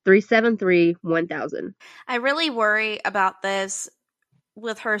 336-373-1000. I really worry about this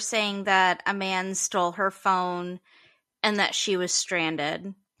with her saying that a man stole her phone and that she was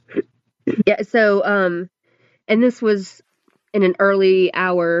stranded. Yeah, so, and this was in an early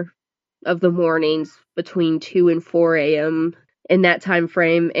hour of the mornings between 2 and 4 a.m. in that time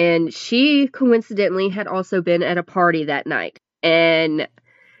frame, and she coincidentally had also been at a party that night and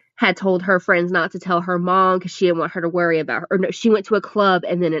had told her friends not to tell her mom because she didn't want her to worry about her. Or no, she went to a club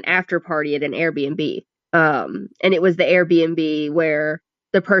and then an after party at an Airbnb. And it was the Airbnb where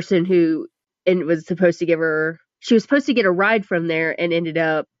the person who was supposed to she was supposed to get a ride from there and ended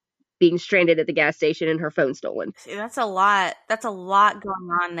up being stranded at the gas station and her phone stolen. See, that's a lot. That's a lot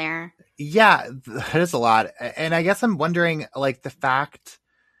going on there. Yeah, that is a lot. And I guess I'm wondering, like, the fact,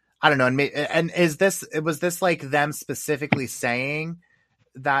 I don't know, and was this like them specifically saying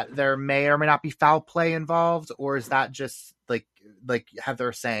that there may or may not be foul play involved, or is that just like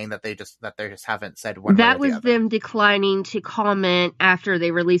Heather saying that they just haven't said one way or the other? That was them declining to comment after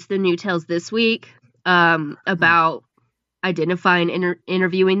they released the new details this week about identifying and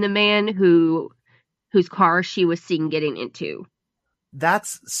interviewing the man whose car she was seen getting into.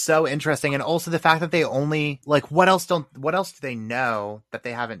 That's so interesting. And also the fact that they only, like, what else do they know that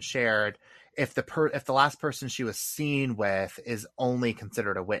they haven't shared if the last person she was seen with is only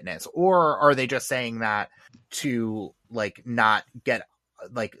considered a witness? Or are they just saying that to, like, not get,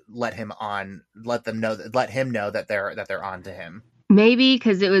 like, let him know that they're on to him? Maybe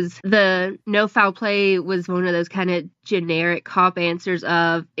because it was the no foul play was one of those kind of generic cop answers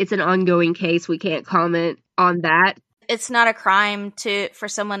of, it's an ongoing case, we can't comment on that. It's not a crime for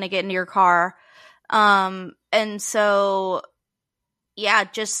someone to get into your car. And so, yeah,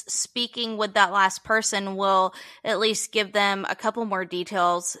 just speaking with that last person will at least give them a couple more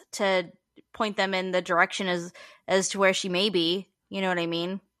details to point them in the direction as to where she may be. You know what I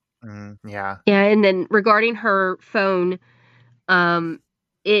mean? Yeah. Yeah, and then regarding her phone,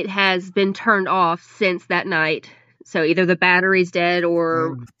 it has been turned off since that night. So either the battery's dead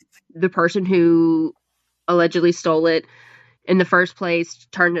or the person who allegedly stole it in the first place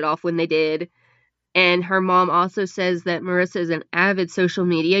turned it off when they did. And her mom also says that Marissa is an avid social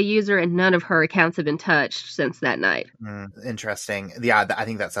media user and none of her accounts have been touched since that night. Interesting. Yeah, I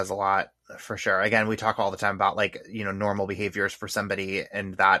think that says a lot for sure. Again, we talk all the time about, like, you know, normal behaviors for somebody,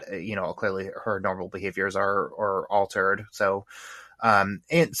 and that, you know, clearly her normal behaviors are altered. So,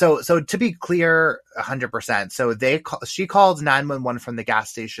 and so to be clear, 100%. So she called 911 from the gas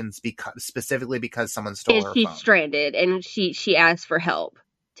stations specifically because someone stole her she's phone. Stranded, and she asked for help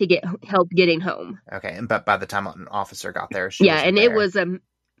to get help getting home. Okay, but by the time an officer got there, it was a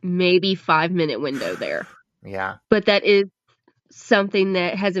maybe 5-minute window there. Yeah, but that is something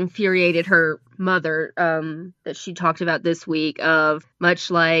that has infuriated her mother, that she talked about this week, of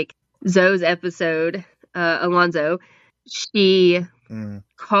much like Zoe's episode, Alonzo. She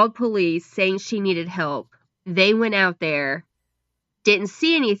called police saying she needed help. They went out there, didn't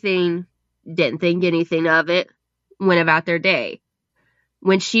see anything, didn't think anything of it, went about their day.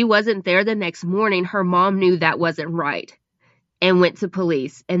 When she wasn't there the next morning, her mom knew that wasn't right and went to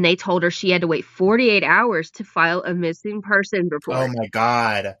police, and they told her she had to wait 48 hours to file a missing person report. Oh my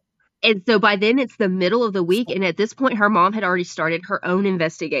God. And so by then it's the middle of the week, and at this point her mom had already started her own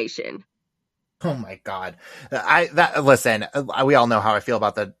investigation. Oh my God. Listen, we all know how I feel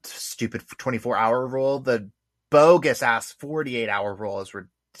about the stupid 24-hour rule. The bogus ass 48-hour rule is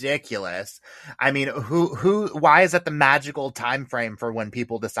ridiculous. I mean, why is that the magical time frame for when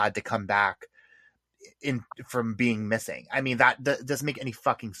people decide to come back from being missing? I mean, that doesn't make any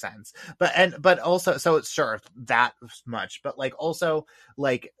fucking sense. But also, so it's sure that much, but like also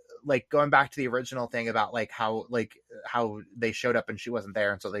like going back to the original thing about like how they showed up and she wasn't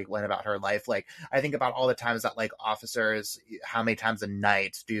there, and so they went about her life. Like, I think about all the times that like officers, how many times a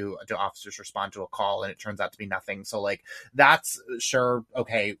night do officers respond to a call and it turns out to be nothing. So like, that's sure,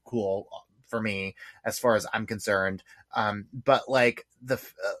 okay, cool for me as far as I'm concerned. But like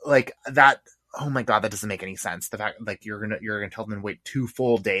like that, oh my God, that doesn't make any sense. The fact, like, you're gonna tell them to wait 2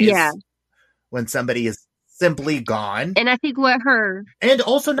 full days when somebody is simply gone. And I think and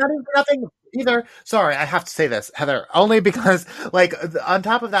also nothing either. Sorry, I have to say this, Heather, only because like on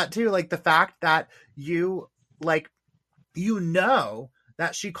top of that too, like the fact that you know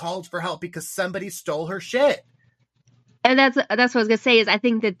that she called for help because somebody stole her shit. And that's what I was gonna say, is I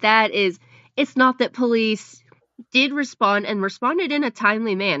think that is, it's not that police did respond and responded in a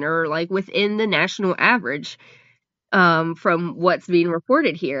timely manner, like within the national average, from what's being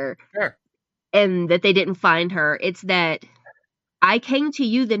reported here. Sure. And that they didn't find her. It's that I came to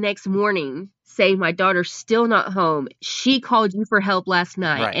you the next morning saying my daughter's still not home. She called you for help last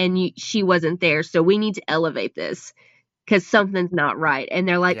night, right, and she wasn't there. So we need to elevate this because something's not right. And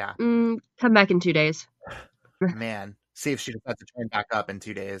they're like, come back in 2 days. Man, see if she decides to turn back up in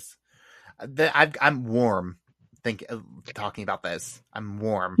 2 days. I'm warm talking about this. I'm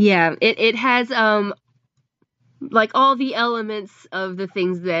warm. Yeah, it has like all the elements of the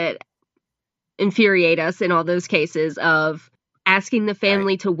things that infuriate us in all those cases, of asking the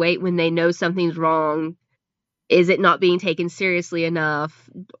family to wait when they know something's wrong. Is it not being taken seriously enough?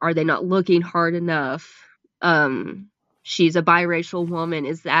 Are they not looking hard enough? She's a biracial woman.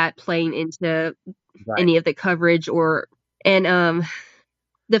 Is that playing into any of the coverage? And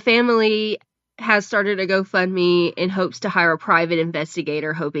the family has started a GoFundMe in hopes to hire a private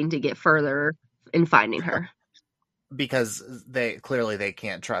investigator, hoping to get further in finding her. Because they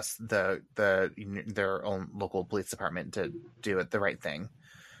can't trust their own local police department to do it the right thing,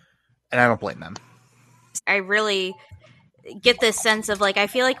 and I don't blame them. I really get this sense of like, I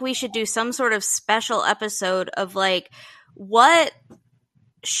feel like we should do some sort of special episode of like, what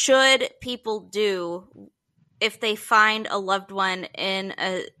should people do if they find a loved one in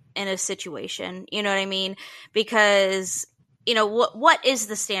a situation? You know what I mean? Because you know, what is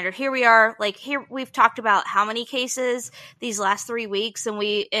the standard? Here we are, like, here we've talked about how many cases these last 3 weeks,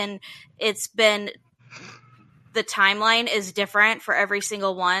 and it's been, the timeline is different for every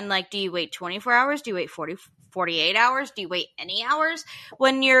single one. Like, do you wait 24 hours? Do you wait 48 hours? Do you wait any hours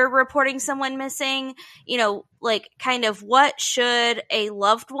when you're reporting someone missing? You know, like, kind of what should a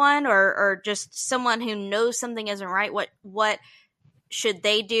loved one or just someone who knows something isn't right, what should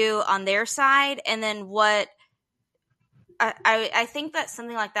they do on their side? And then what, I think that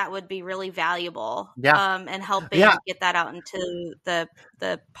something like that would be really valuable, and helping get that out into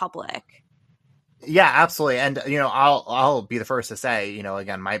the public. Yeah, absolutely. And, you know, I'll be the first to say, you know,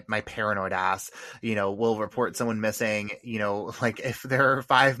 again, my paranoid ass, you know, will report someone missing, you know, like if they're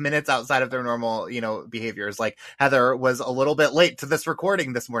 5 minutes outside of their normal, you know, behaviors. Like Heather was a little bit late to this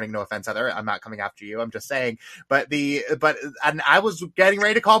recording this morning. No offense, Heather. I'm not coming after you. I'm just saying, and I was getting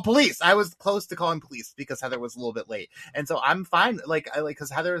ready to call police. I was close to calling police because Heather was a little bit late. And so I'm fine. Cause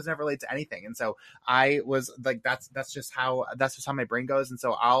Heather is never late to anything. And so I was like, that's just how my brain goes. And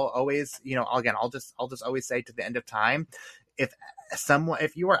so I'll always, you know, I'll just always say to the end of time,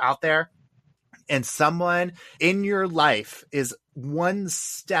 if you are out there and someone in your life is one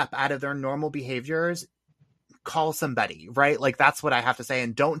step out of their normal behaviors, call somebody, right? Like, that's what I have to say.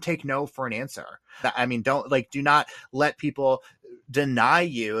 And don't take no for an answer. I mean, do not let people deny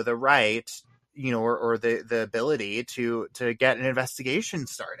you the right, you know, or the ability to get an investigation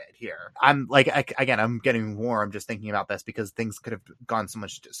started here. I'm like, I'm getting warm just thinking about this, because things could have gone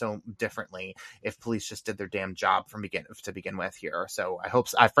so differently if police just did their damn job to begin with here. So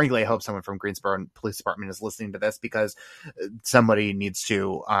I frankly hope someone from Greensboro Police Department is listening to this, because somebody needs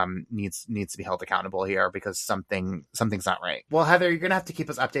to be held accountable here, because something's not right. Well, Heather, you're gonna have to keep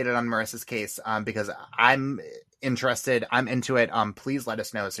us updated on Marissa's case, because I'm interested. I'm into it. Please let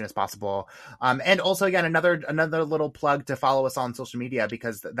us know as soon as possible. And also, again, another little plug to follow us on social media,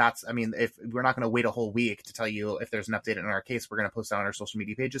 because if we're not going to wait a whole week to tell you if there's an update in our case, we're going to post it on our social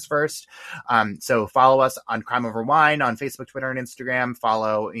media pages first. So follow us on Crime Over Wine on Facebook, Twitter, and Instagram.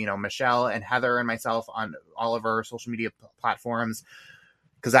 Follow, you know, Michelle and Heather and myself on all of our social media platforms,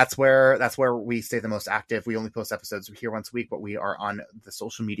 because that's where we stay the most active. We only post episodes here once a week, but we are on the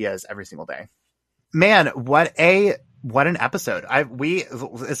social medias every single day. Man, what an episode.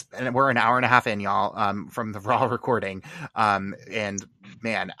 We're an hour and a half in, y'all, from the raw recording. And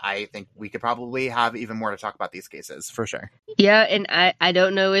man, I think we could probably have even more to talk about these cases for sure. Yeah. And I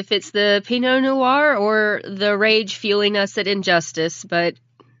don't know if it's the Pinot Noir or the rage fueling us at injustice, but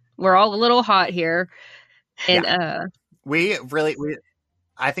we're all a little hot here. And,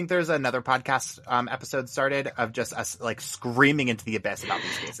 I think there's another podcast episode started of just us like screaming into the abyss about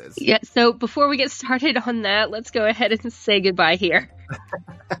these cases. Yeah. So before we get started on that, let's go ahead and say goodbye here.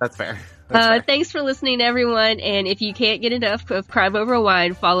 That's fair. Thanks for listening, everyone. And if you can't get enough of Crime Over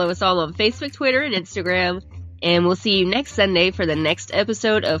Wine, follow us all on Facebook, Twitter, and Instagram. And we'll see you next Sunday for the next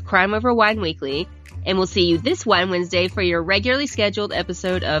episode of Crime Over Wine Weekly. And we'll see you this Wine Wednesday for your regularly scheduled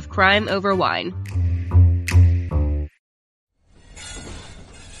episode of Crime Over Wine.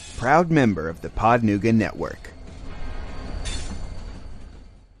 Proud member of the Podnuga Network.